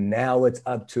 And now it's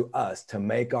up to us to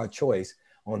make our choice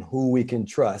on who we can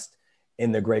trust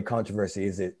in the great controversy.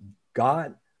 Is it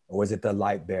God or is it the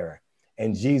light bearer?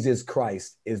 And Jesus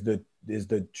Christ is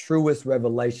the truest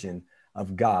revelation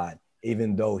of God,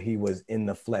 even though he was in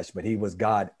the flesh, but he was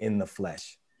God in the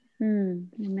flesh.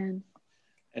 Amen.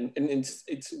 And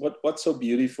it's what's so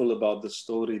beautiful about the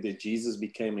story that Jesus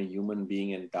became a human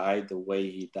being and died the way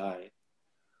he died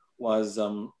was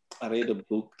I read a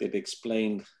book that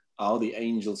explained how the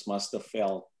angels must have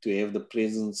felt to have the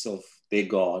presence of their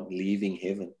God leaving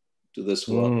heaven to this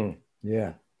world.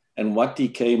 And what he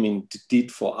came in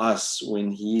did for us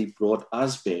when he brought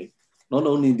us back. Not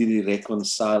only did he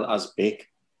reconcile us back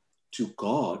to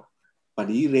God, but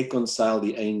he reconciled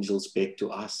the angels back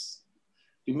to us.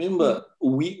 Remember,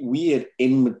 we had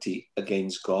enmity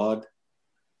against God,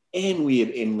 and we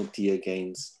had enmity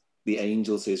against the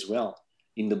angels as well.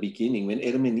 In the beginning, when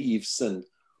Adam and Eve sinned,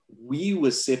 we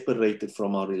were separated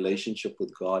from our relationship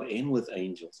with God and with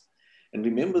angels. And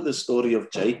remember the story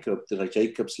of Jacob,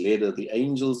 Jacob's ladder. The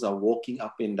angels are walking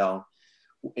up and down.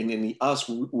 And then he asked,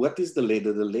 what is the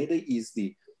ladder? The ladder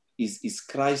is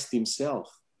Christ himself.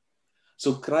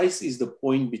 So Christ is the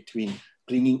point between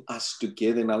bringing us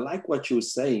together. And I like what you were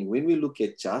saying. When we look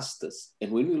at justice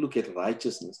and when we look at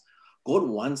righteousness, God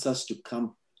wants us to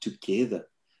come together,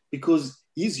 because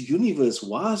his universe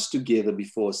was together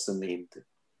before sin entered.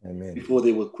 Amen. Before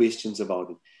there were questions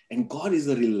about it. And God is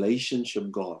a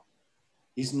relationship God.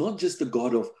 He's not just a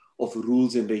God of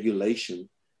rules and regulation.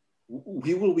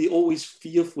 We will be always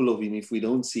fearful of him if we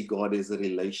don't see God as a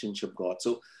relationship God.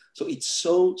 So it's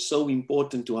so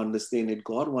important to understand that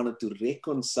God wanted to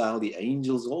reconcile the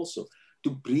angels also to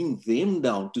bring them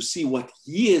down to see what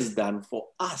he has done for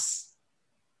us.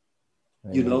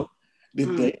 Amen. You know, that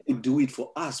they would do it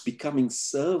for us, becoming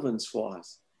servants for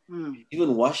us,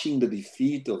 even washing the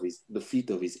feet of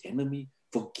his enemy,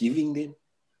 forgiving them.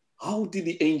 How did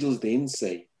the angels then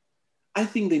say? I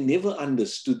think they never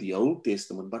understood the Old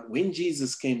Testament, but when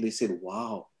Jesus came, they said,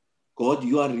 wow, God,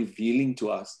 you are revealing to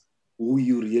us who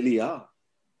you really are.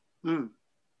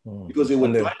 Because there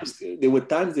were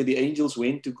times that the angels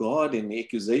went to God and the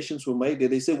accusations were made that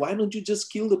they said, why don't you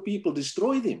just kill the people,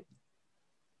 destroy them?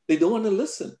 They don't want to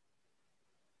listen.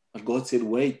 But God said,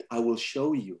 wait, I will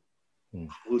show you.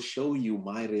 I will show you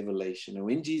my revelation. And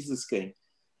when Jesus came,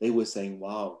 they were saying,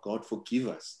 wow, God, forgive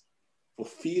us for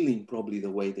feeling probably the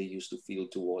way they used to feel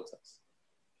towards us.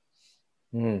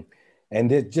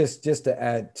 And it just to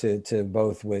add to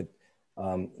both what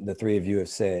the three of you have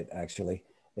said, actually,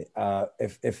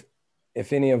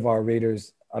 if any of our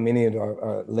readers, any of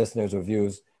our listeners or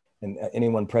viewers, and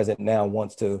anyone present now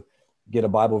wants to get a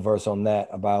Bible verse on that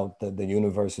about the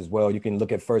universe as well, you can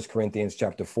look at 1 Corinthians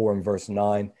chapter 4 and verse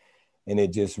 9, and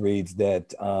it just reads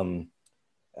that,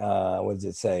 what does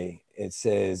it say? It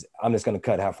says, I'm just going to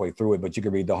cut halfway through it, but you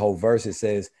can read the whole verse. It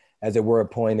says, as it were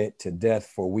appointed to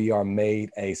death, for we are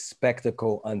made a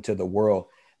spectacle unto the world.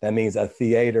 That means a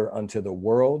theater unto the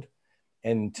world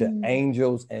and to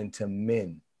angels and to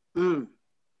men.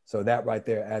 So that right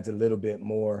there adds a little bit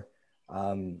more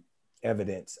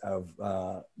evidence of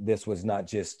this was not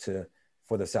just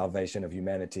for the salvation of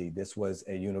humanity. This was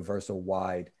a universal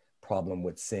wide problem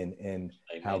with sin, and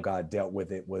how God dealt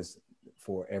with it was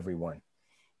for everyone.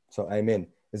 So amen.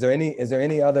 Is there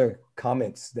any other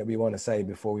comments that we want to say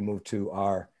before we move to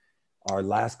our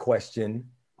last question?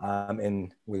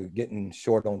 And we're getting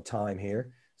short on time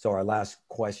here. So our last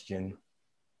question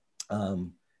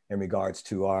in regards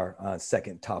to our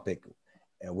second topic,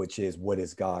 which is, what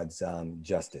is God's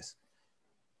justice?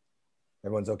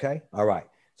 Everyone's okay? All right.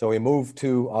 So we move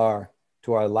to our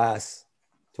last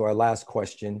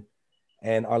question.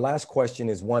 And our last question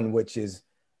is one which is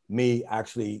me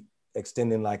actually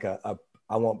extending like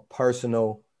I want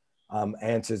personal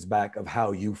answers back of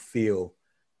how you feel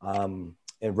in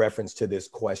reference to this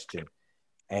question.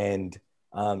 And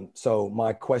so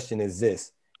my question is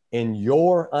this: in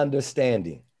your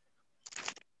understanding,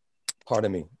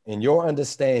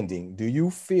 do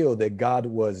you feel that God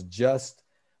was just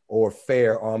or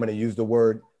fair, or I'm going to use the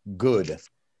word good,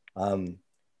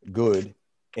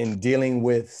 in dealing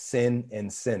with sin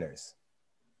and sinners?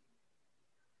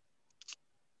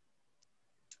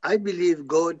 I believe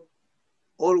God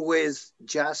always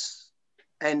just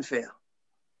and fair.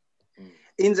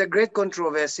 In the great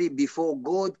controversy, before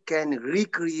God can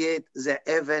recreate the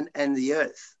heaven and the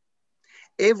earth,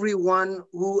 everyone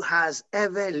who has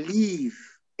ever lived,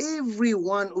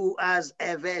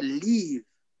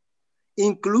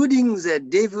 including the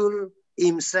devil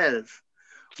himself,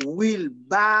 will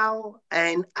bow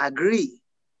and agree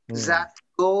that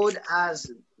God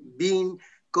has been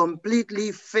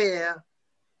completely fair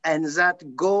and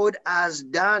that God has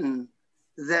done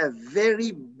the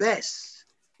very best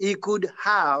he could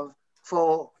have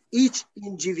for each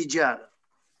individual.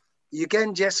 You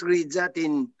can just read that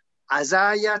in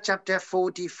Isaiah chapter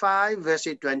 45, verse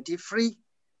 23,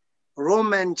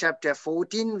 Romans chapter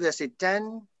 14, verse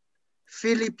 10,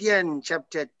 Philippians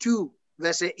chapter 2,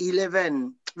 verse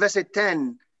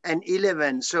 10 and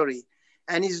 11, sorry.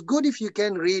 And it's good if you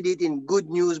can read it in Good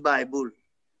News Bible.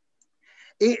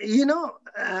 You know,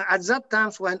 at that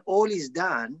time when all is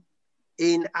done,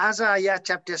 in Isaiah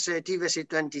chapter 30, verse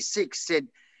 26 said,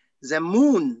 the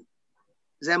moon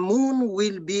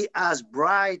will be as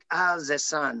bright as the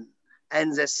sun,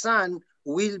 and the sun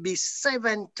will be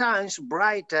 7 times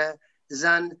brighter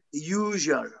than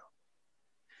usual,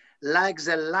 like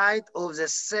the light of the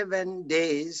 7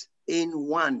 days in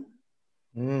one.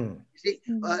 See,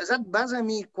 that bothered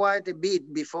me quite a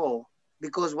bit before,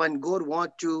 because when God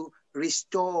wants to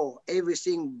restore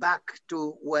everything back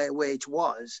to where it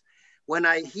was, when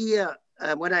I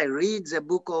read the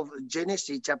book of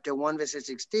Genesis chapter 1 verse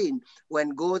 16, when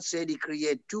God said he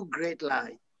created 2 great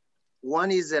lights.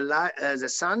 One is the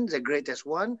sun, the greatest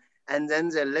one, and then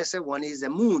the lesser one is the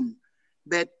moon.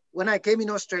 But when I came in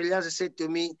Australia, they said to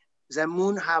me, the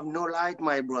moon have no light,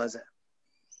 my brother.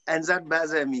 And that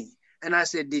bothered me. And I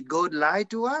said, did God lie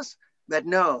to us? But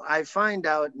no, I find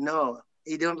out, no,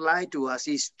 he don't lie to us.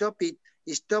 He stopped it.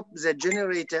 He stopped the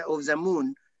generator of the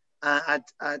moon at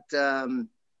the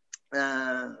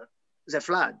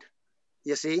flood,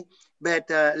 you see. But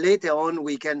later on,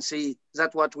 we can see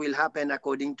that what will happen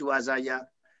according to Isaiah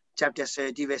chapter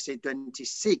 30, verse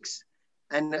 26.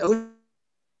 And also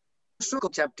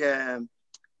chapter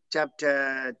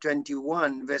chapter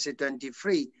 21, verse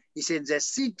 23, he said, the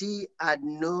city had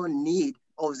no need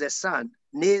of the sun,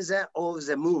 neither of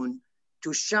the moon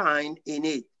to shine in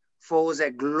it, for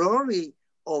the glory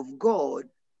of God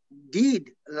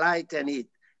did lighten it,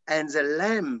 and the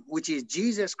Lamb, which is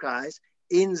Jesus Christ,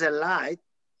 in the light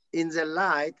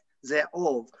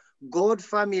thereof. God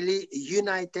family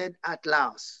united at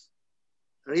last.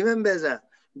 Remember that.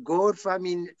 God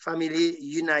family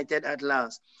united at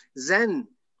last. Then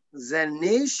the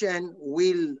nation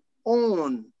will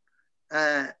own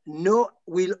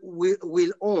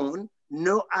will own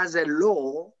no other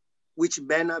law, which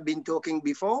Ben have been talking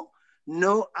before,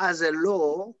 no other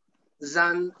law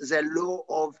than the law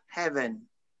of heaven.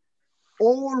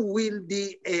 All will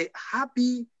be a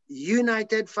happy,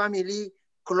 united family,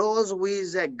 clothed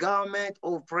with a garment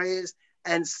of praise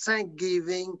and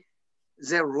thanksgiving,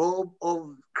 the robe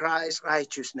of Christ's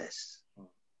righteousness.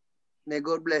 May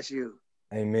God bless you.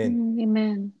 Amen.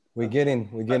 Amen. We're getting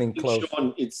close.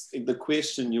 Sean, it's the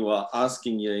question you are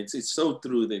asking here. It's so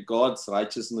true that God's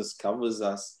righteousness covers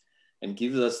us and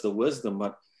gives us the wisdom,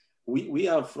 but we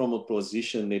are from a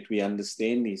position that we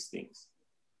understand these things.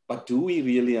 But do we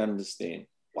really understand?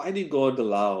 Why did God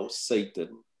allow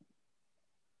Satan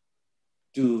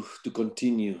to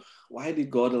continue? Why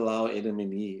did God allow Adam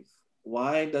and Eve?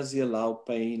 Why does he allow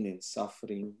pain and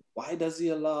suffering? Why does he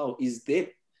allow? Is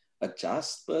that a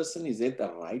just person? Is that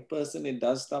the right person that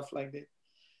does stuff like that?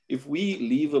 If we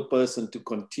leave a person to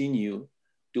continue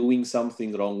doing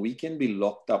something wrong, we can be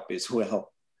locked up as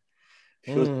well.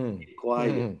 Because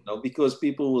quiet, because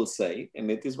people will say, and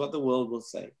that is what the world will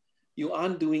say, you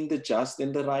aren't doing the just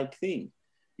and the right thing.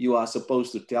 You are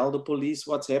supposed to tell the police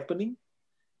what's happening,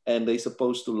 and they're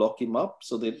supposed to lock him up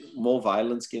so that more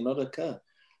violence cannot occur.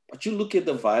 But you look at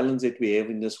the violence that we have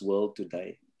in this world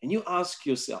today, and you ask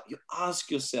yourself,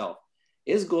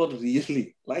 has God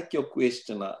really, like your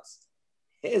question asks,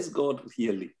 has God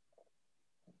really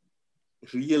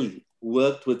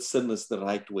worked with sinners the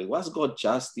right way? Was God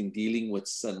just in dealing with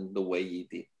sin the way he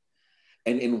did?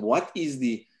 And what is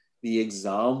the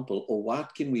example, or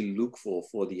what can we look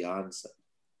for the answer?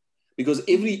 Because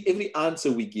every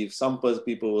answer we give, some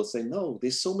people will say, no,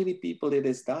 there's so many people that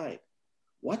has died.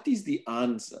 What is the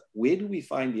answer? Where do we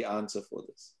find the answer for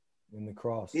this? In the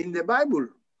cross. In the Bible.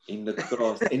 In the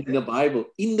cross. In the Bible.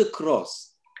 In the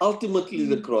cross. Ultimately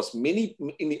the cross. Many,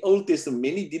 in the Old Testament,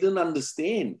 many didn't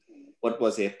understand what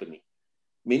was happening.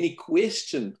 Many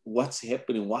questioned what's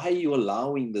happening. Why are you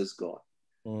allowing this, God?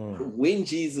 When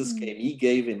Jesus came, he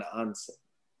gave an answer.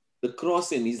 The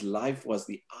cross and his life was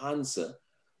the answer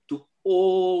to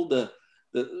all the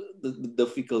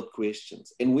difficult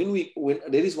questions. And when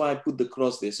that is why I put the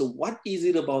cross there. So what is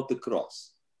it about the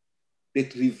cross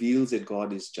that reveals that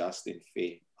God is just and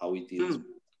fair, how he deals with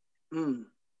it?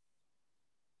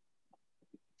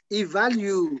 He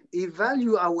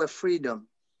value our freedom,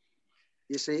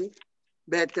 you see,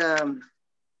 but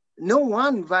no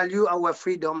one value our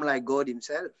freedom like God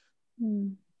himself.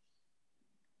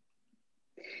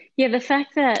 Yeah, the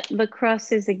fact that the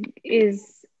cross is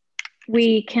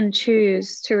we can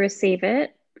choose to receive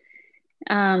it,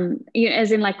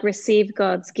 as in like receive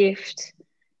God's gift,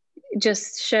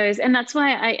 just shows. And that's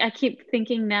why I keep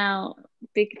thinking now,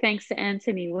 big thanks to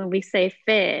Anthony, when we say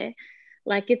fair,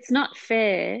 like it's not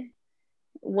fair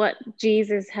what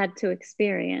Jesus had to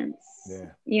experience.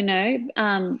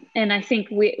 And I think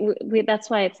we that's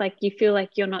why it's like you feel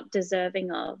like you're not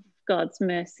deserving of God's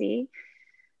mercy,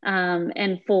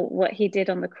 and for what he did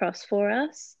on the cross for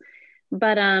us.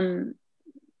 But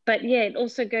yeah, it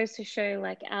also goes to show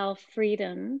like our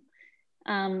freedom,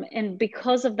 and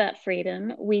because of that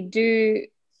freedom, we do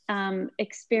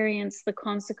experience the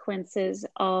consequences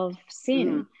of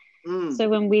sin. So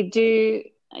when we do,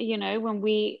 when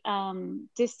we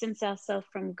distance ourselves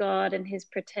from God and his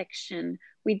protection,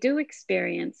 we do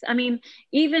experience, I mean,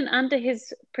 even under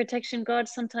his protection, God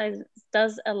sometimes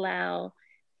does allow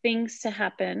things to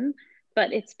happen,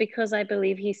 but it's because I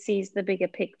believe he sees the bigger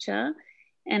picture.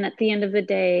 And at the end of the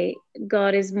day,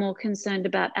 God is more concerned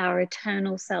about our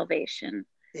eternal salvation,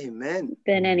 amen,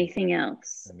 than anything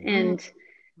else. Amen.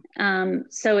 And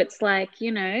so it's like,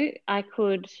 I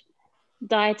could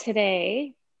die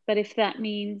today, but if that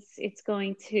means it's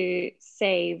going to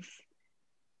save,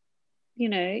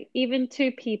 even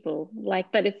 2 people,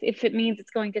 like, but if it means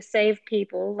it's going to save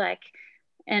people, like,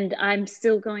 and I'm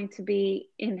still going to be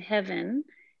in heaven,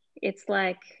 it's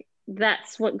like,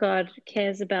 that's what God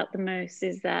cares about the most,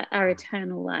 is that our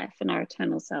eternal life and our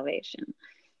eternal salvation,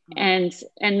 and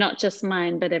not just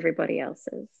mine, but everybody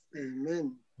else's.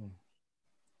 Amen.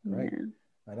 Right.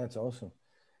 Yeah. That's awesome.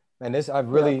 And this, I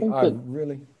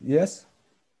really, yes.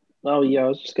 Oh yeah, I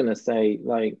was just gonna say,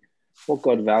 like, what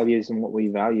God values and what we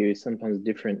value is sometimes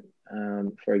different.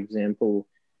 For example,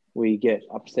 we get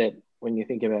upset when you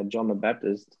think about John the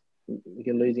Baptist,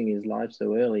 losing his life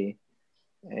so early,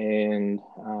 and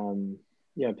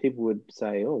people would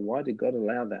say, "Oh, why did God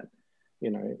allow that?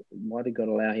 Why did God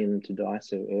allow him to die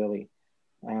so early?"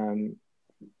 Um,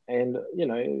 and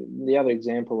the other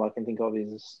example I can think of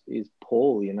is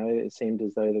Paul. It seemed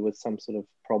as though there was some sort of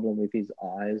problem with his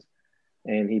eyes,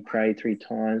 and he prayed 3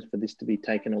 times for this to be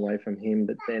taken away from him.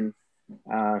 But then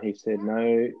he said,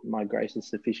 "No, my grace is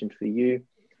sufficient for you."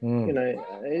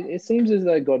 It seems as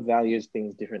though God values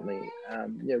things differently.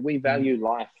 We value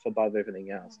life above everything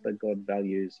else, but God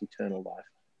values eternal life.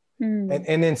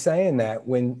 And in saying that,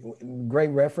 when great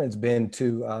reference been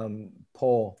to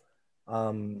Paul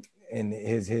and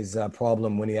his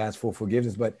problem when he asked for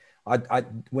forgiveness, but I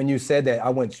when you said that,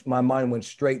 my mind went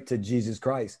straight to Jesus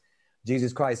Christ.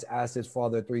 Jesus Christ asked his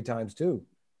Father 3 times too,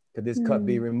 could this cup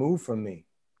be removed from me?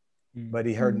 But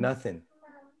he heard nothing.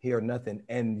 He heard nothing,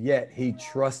 and yet he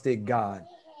trusted God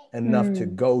enough to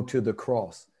go to the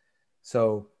cross.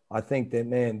 So I think that,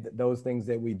 man, those things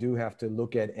that we do have to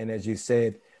look at, and as you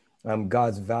said,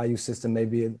 God's value system may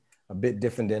be a bit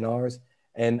different than ours.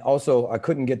 And also, I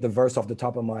couldn't get the verse off the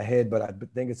top of my head, but I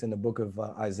think it's in the book of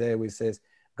Isaiah, where it says,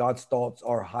 God's thoughts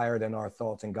are higher than our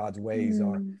thoughts, and God's ways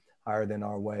are higher than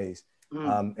our ways.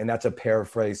 And that's a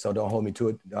paraphrase, so don't hold me to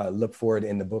it. Look for it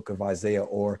in the book of Isaiah,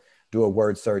 or do a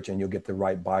word search, and you'll get the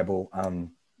right Bible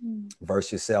verse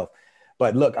yourself.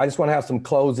 But look, I just want to have some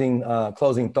closing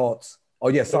thoughts. Oh,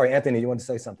 yeah, sorry, Anthony, you want to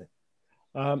say something?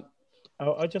 I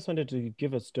just wanted to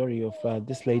give a story of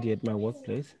this lady at my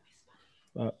workplace.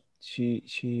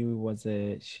 She was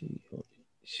a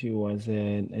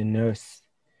nurse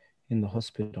in the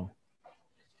hospital,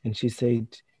 and she said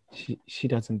she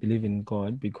doesn't believe in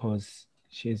God because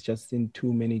she has just seen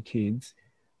too many kids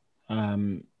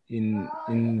in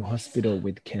hospital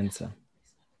with cancer.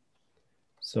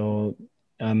 So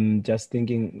I'm just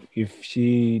thinking, if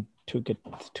she took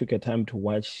a time to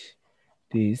watch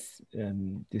this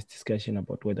discussion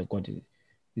about whether God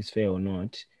is fair or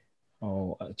not,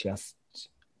 or just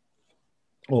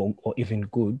or even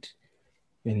good,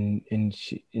 and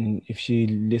if she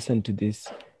listened to this,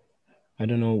 I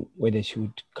don't know whether she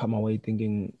would come away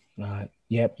thinking,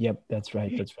 yep, that's right,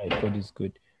 God is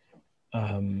good.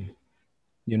 I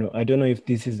don't know if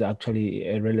this is actually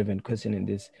a relevant question in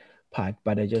this part,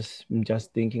 but I'm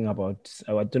just thinking about,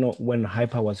 I don't know, when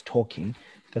Hyper was talking,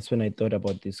 that's when I thought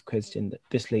about this question that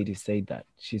this lady said. That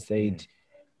she said,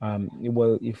 I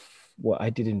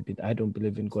don't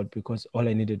believe in God because all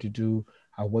I needed to do,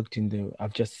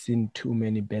 I've just seen too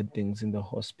many bad things in the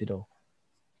hospital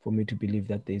for me to believe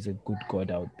that there's a good God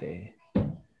out there,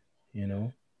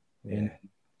 and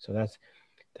so that's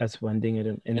one thing.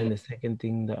 And then the second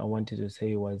thing that I wanted to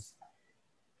say was,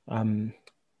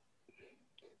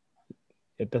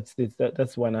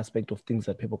 that's one aspect of things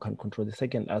that people can't control. The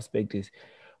second aspect is,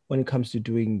 when it comes to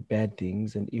doing bad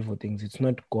things and evil things, it's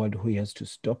not God who has to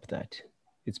stop that.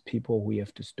 It's people who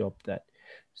have to stop that.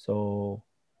 So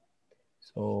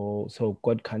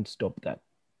God can't stop that.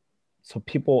 So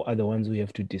people are the ones who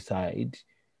have to decide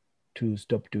to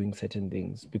stop doing certain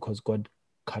things, because God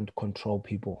can't control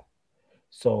people.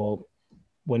 So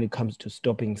when it comes to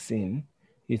stopping sin,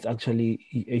 it's actually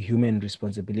a human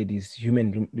responsibility. It's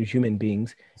human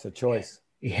beings. It's a choice.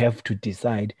 You have to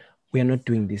decide, we are not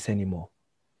doing this anymore,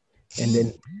 and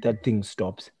then that thing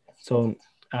stops. So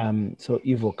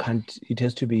evil can't. It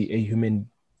has to be a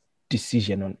human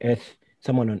decision on earth.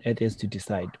 Someone on earth has to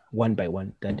decide one by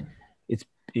one that it's,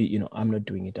 I'm not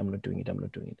doing it. I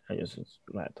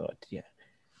thought, yeah.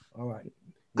 All right.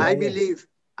 Yeah,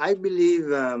 I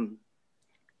believe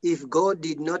if God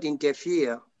did not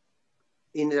interfere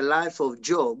in the life of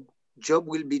Job, Job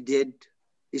will be dead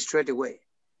straight away.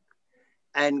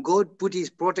 And God put his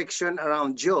protection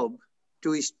around Job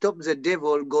to stop the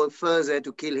devil go further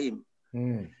to kill him.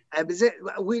 And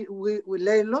we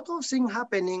a lot of things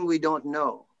happening we don't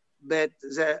know, but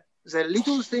the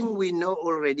little thing we know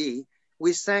already,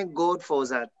 we thank God for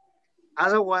that.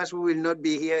 Otherwise, we will not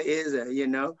be here either,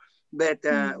 But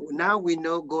now we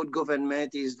know God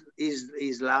government is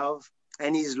love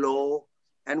and His law,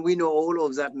 and we know all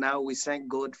of that now. We thank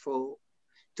God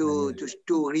to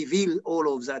reveal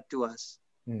all of that to us.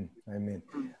 Amen.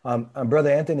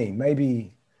 Brother Anthony,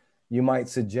 maybe you might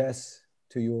suggest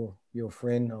to your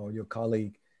friend or your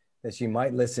colleague that she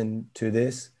might listen to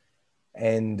this,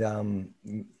 and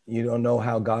you don't know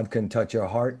how God can touch your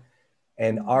heart.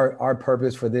 And our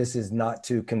purpose for this is not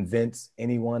to convince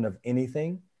anyone of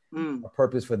anything. Our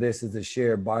purpose for this is to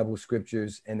share Bible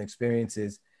scriptures and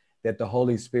experiences that the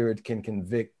Holy Spirit can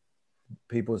convict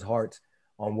people's hearts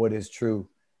on what is true.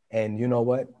 And you know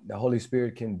what? The Holy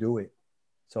Spirit can do it.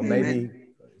 So maybe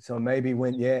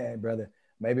when, yeah, brother,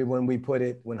 maybe when we put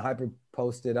it, when Hyper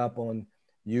posts it up on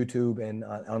YouTube and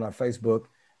on our Facebook,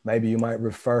 maybe you might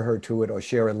refer her to it or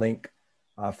share a link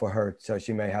for her so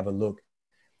she may have a look.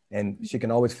 And she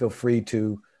can always feel free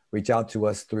to reach out to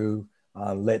us through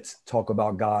let's talk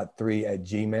about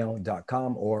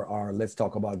God3@gmail.com or our Let's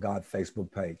Talk About God Facebook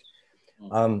page.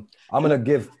 I'm going to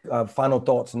give final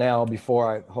thoughts now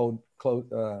before I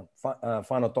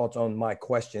final thoughts on my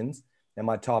questions and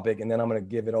my topic. And then I'm going to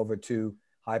give it over to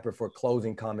Hyper for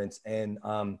closing comments and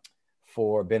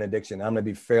for benediction. I'm going to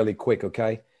be fairly quick,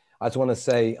 okay? I just want to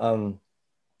say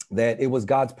that it was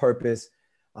God's purpose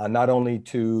not only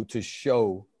to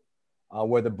show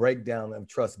where the breakdown of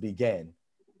trust began,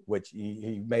 which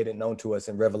he made it known to us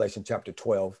in Revelation chapter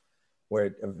 12, where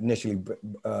it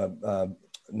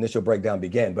initial breakdown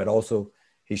began, but also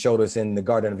he showed us in the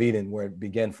Garden of Eden where it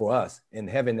began for us. In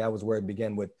heaven, that was where it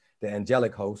began with the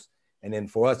angelic host. And then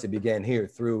for us, it began here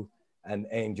through an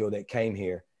angel that came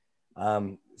here.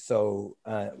 But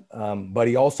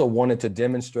he also wanted to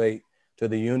demonstrate to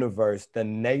the universe the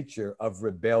nature of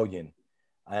rebellion.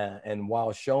 And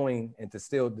while showing, and to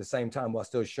still at the same time, while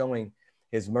still showing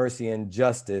his mercy and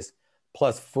justice,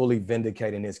 plus fully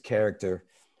vindicating his character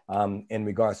in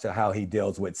regards to how he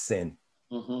deals with sin.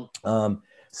 Mm-hmm.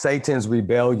 Satan's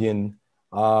rebellion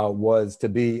was to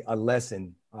be a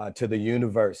lesson to the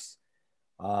universe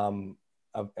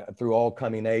through all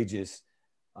coming ages,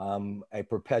 a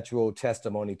perpetual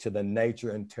testimony to the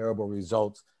nature and terrible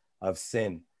results of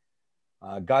sin.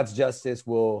 God's justice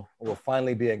will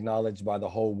finally be acknowledged by the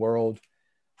whole world,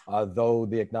 though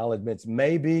the acknowledgments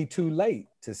may be too late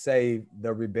to save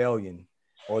the rebellion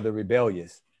or the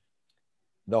rebellious.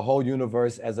 The whole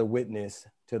universe as a witness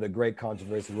to the great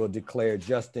controversy will declare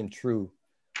just and true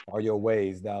are your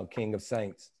ways, thou King of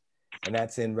saints. And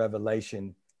that's in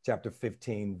Revelation chapter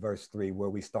 15, verse 3, where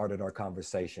we started our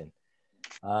conversation.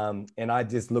 And I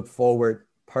just look forward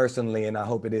personally, and I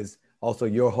hope it is also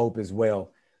your hope as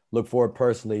well, look forward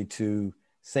personally to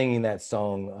singing that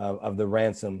song of the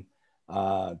ransom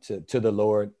to the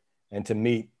Lord, and to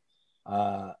meet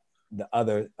the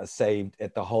other saved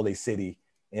at the holy city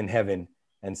in heaven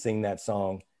and sing that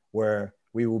song where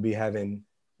we will be having,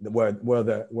 where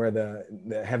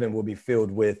the heaven will be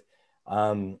filled with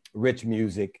rich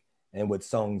music and with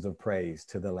songs of praise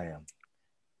to the Lamb.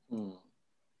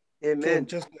 Amen.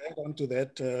 So just to add on to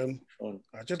that,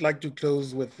 I'd just like to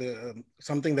close with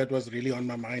something that was really on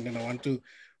my mind, and I want to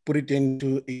put it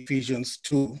into Ephesians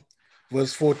 2,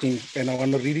 verse 14, and I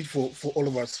want to read it for all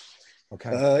of us.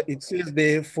 Okay. It says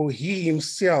there, for he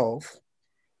himself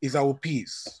is our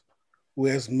peace, who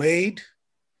has made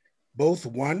both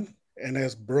one and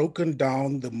has broken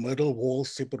down the middle wall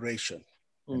separation,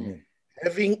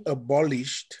 having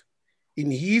abolished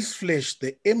in his flesh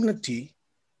the enmity,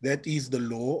 that is the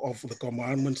law of the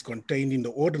commandments contained in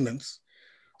the ordinance,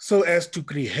 so as to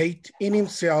create in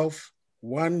himself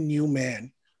one new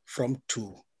man from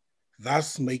two,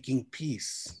 thus making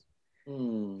peace,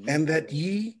 and that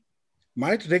he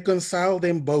might reconcile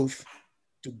them both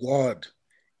to God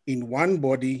in one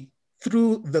body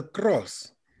through the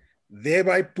cross,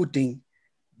 thereby putting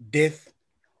death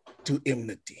to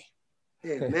enmity.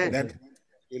 Amen. That's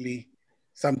really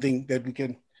something that we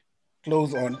can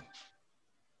close on.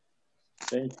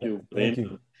 Thank you, Thank Brendan.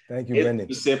 you. Thank you,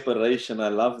 Brendan. Separation, I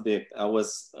love that. I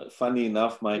was, funny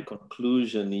enough, my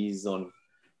conclusion is on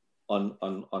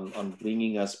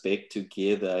bringing us back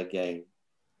together again.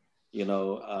 You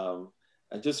know,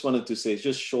 I just wanted to say,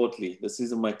 just shortly, this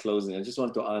isn't my closing, I just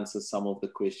want to answer some of the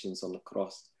questions on the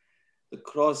cross. The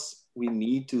cross, we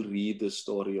need to read the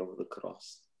story of the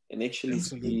cross and actually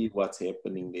see what's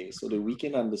happening there so that we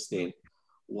can understand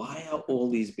why are all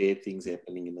these bad things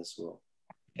happening in this world.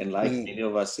 And like many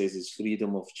of us says, it's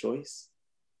freedom of choice,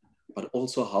 but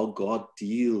also how God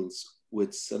deals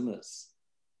with sinners.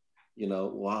 You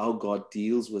know, how God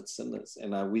deals with sinners.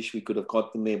 And I wish we could have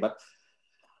gotten there, but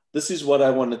this is what I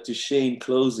wanted to share in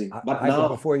closing. But now,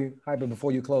 before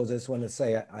you close, I just want to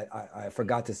say, I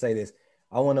forgot to say this.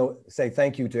 I want to say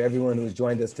thank you to everyone who's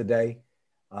joined us today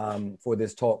for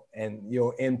this talk, and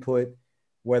your input,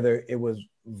 whether it was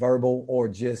verbal or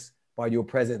just by your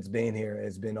presence being here,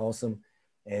 has been awesome.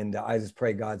 And I just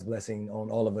pray God's blessing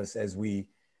on all of us as we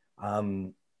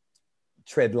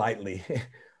tread lightly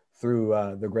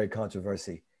through the great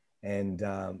controversy. And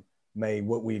may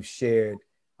what we've shared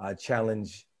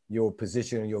challenge your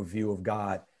position and your view of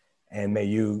God. And may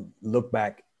you look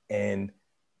back and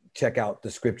check out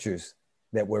the scriptures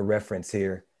that were referenced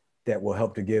here that will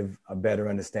help to give a better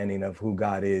understanding of who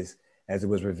God is as it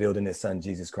was revealed in his son,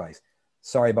 Jesus Christ.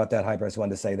 Sorry about that, Hyper. I just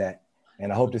wanted to say that.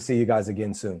 And I hope to see you guys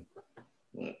again soon.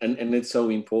 And it's so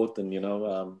important,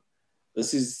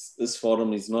 this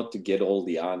forum is not to get all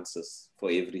the answers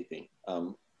for everything.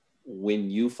 When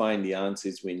you find the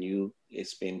answers, when you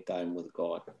spend time with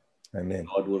God, Amen.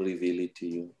 God will reveal it to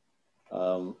you.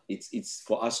 It's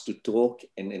for us to talk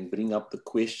and bring up the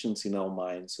questions in our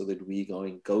minds so that we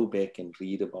go back and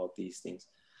read about these things,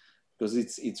 because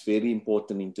it's very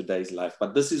important in today's life.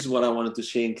 But this is what I wanted to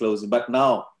share in closing. But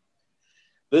now,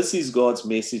 this is God's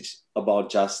message about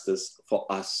justice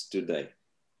for us today.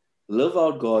 Live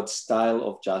out God's style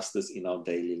of justice in our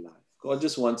daily life. God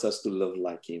just wants us to live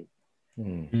like him.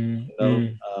 The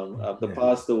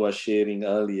pastor was sharing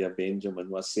earlier, Benjamin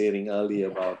was sharing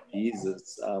earlier about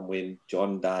Jesus when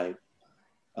John died.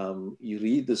 You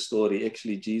read the story,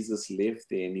 actually Jesus left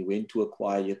there and he went to a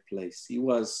quiet place. He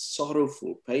was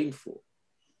sorrowful, painful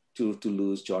to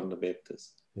lose John the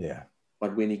Baptist. Yeah.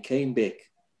 But when he came back,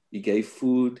 he gave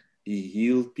food, he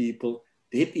healed people.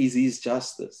 That is his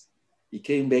justice. He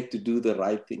came back to do the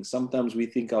right thing. Sometimes we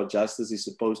think our justice is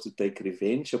supposed to take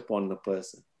revenge upon the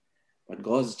person. But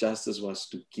God's justice was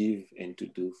to give and to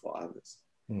do for others.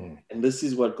 And this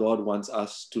is what God wants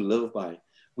us to live by.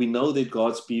 We know that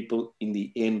God's people in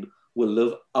the end will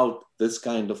live out this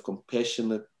kind of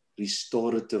compassionate,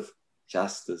 restorative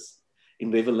justice.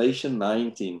 In Revelation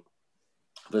 19,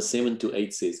 verse 7 to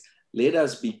 8 says, "Let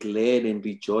us be glad and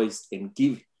rejoice and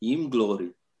give him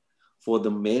glory, for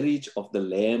the marriage of the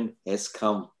Lamb has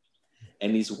come,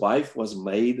 and his wife was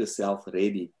made herself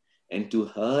ready, and to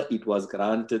her it was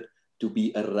granted to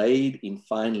be arrayed in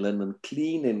fine linen,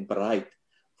 clean and bright,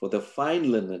 for the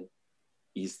fine linen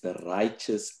is the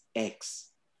righteousness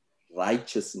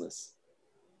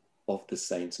of the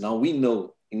saints." Now we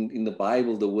know in the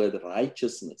Bible the word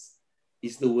righteousness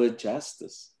is the word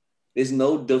justice. There's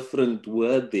no different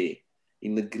word there.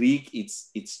 In the Greek,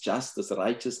 it's justice.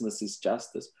 Righteousness is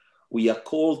justice. We are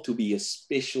called to be a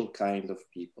special kind of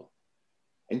people.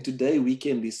 And today we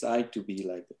can decide to be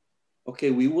like that.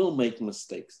 Okay, we will make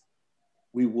mistakes.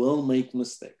 We will make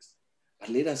mistakes. But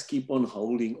let us keep on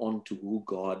holding on to who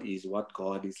God is, what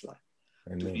God is like.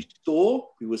 Amen. To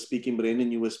restore, we were speaking,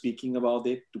 Brennan, you were speaking about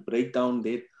that, to break down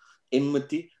that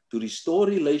enmity, to restore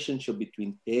relationship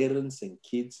between parents and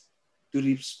kids, to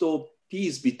restore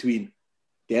peace between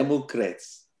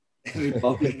Democrats and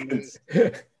Republicans,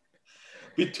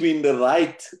 between the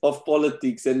right of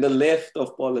politics and the left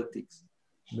of politics.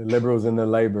 The liberals and the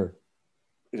labor.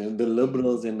 The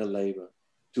liberals and the labor,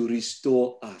 to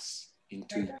restore us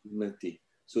into unity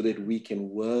so that we can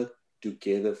work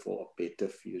together for a better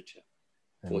future,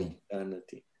 for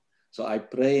eternity. So I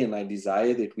pray and I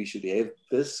desire that we should have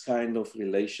this kind of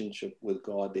relationship with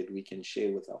God that we can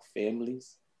share with our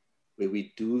families, where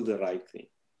we do the right thing,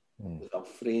 with our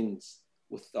friends,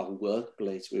 with our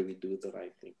workplace, where we do the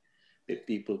right thing, that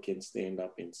people can stand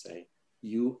up and say,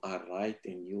 "You are right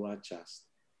and you are just."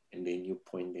 And then you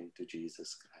point them to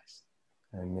Jesus Christ.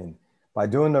 Amen. By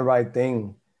doing the right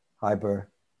thing, Hyper,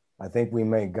 I think we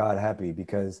make God happy,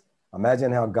 because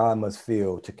imagine how God must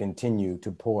feel to continue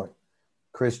to point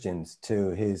Christians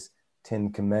to his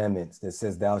 10 commandments that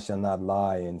says, "Thou shalt not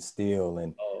lie and steal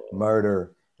and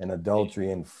murder and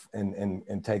adultery and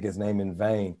take his name in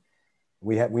vain."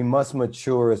 We must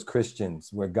mature as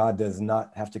Christians, where God does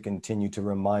not have to continue to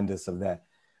remind us of that,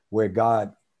 where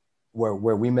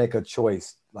we make a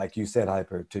choice, like you said,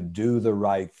 Hyper, to do the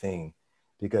right thing,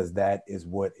 because that is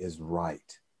what is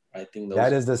right. I think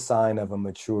that is the sign of a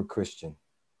mature Christian,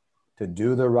 to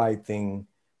do the right thing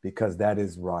because that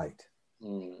is right.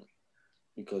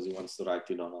 Because he wants to write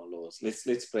it on our laws.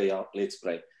 Let's pray out. Let's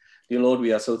pray. Dear Lord,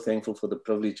 we are so thankful for the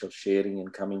privilege of sharing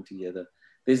and coming together.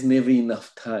 There's never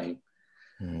enough time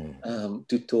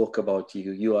to talk about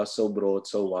you. You are so broad,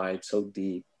 so wide, so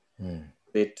deep,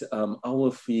 that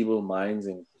our feeble minds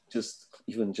and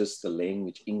even just the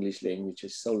language, English language,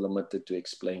 is so limited to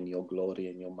explain your glory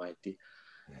and your mighty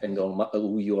and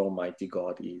who your almighty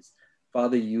God is.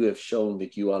 Father, you have shown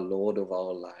that you are Lord of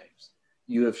our lives.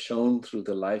 You have shown through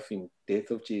the life and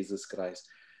death of Jesus Christ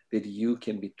that you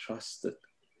can be trusted.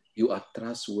 You are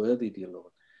trustworthy, dear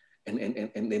Lord. And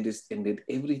that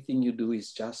everything you do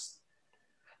is just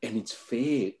and it's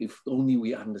fair, if only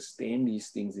we understand these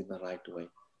things in the right way.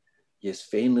 Yes,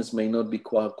 fairness may not be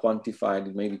quantified.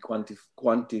 It may be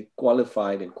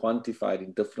qualified and quantified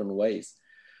in different ways.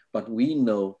 But we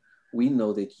know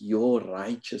that your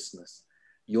righteousness,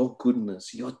 your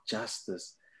goodness, your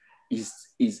justice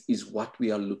is what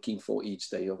we are looking for each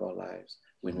day of our lives.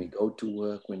 When we go to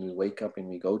work, when we wake up and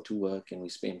we go to work and we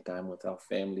spend time with our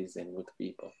families and with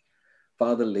people.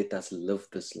 Father, let us live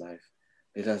this life.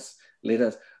 Let us,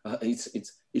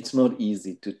 it's not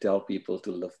easy to tell people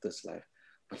to live this life,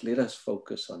 but let us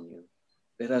focus on you.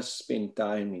 Let us spend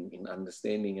time in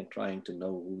understanding and trying to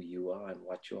know who you are and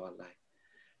what you are like.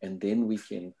 And then we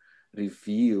can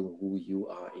reveal who you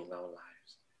are in our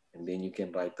lives. And then you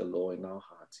can write the law in our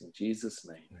hearts. In Jesus'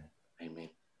 name, amen.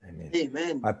 Amen.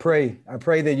 Amen. I pray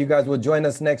that you guys will join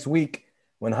us next week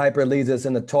when Hyper leads us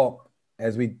in the talk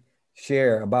as we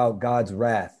share about God's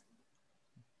wrath.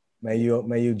 May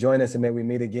you join us and may we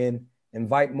meet again.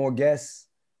 Invite more guests,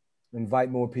 invite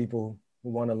more people who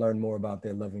want to learn more about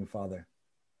their loving Father.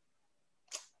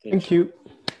 Thank you.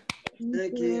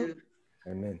 Thank you.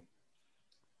 Amen.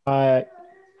 Bye.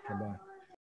 Bye-bye.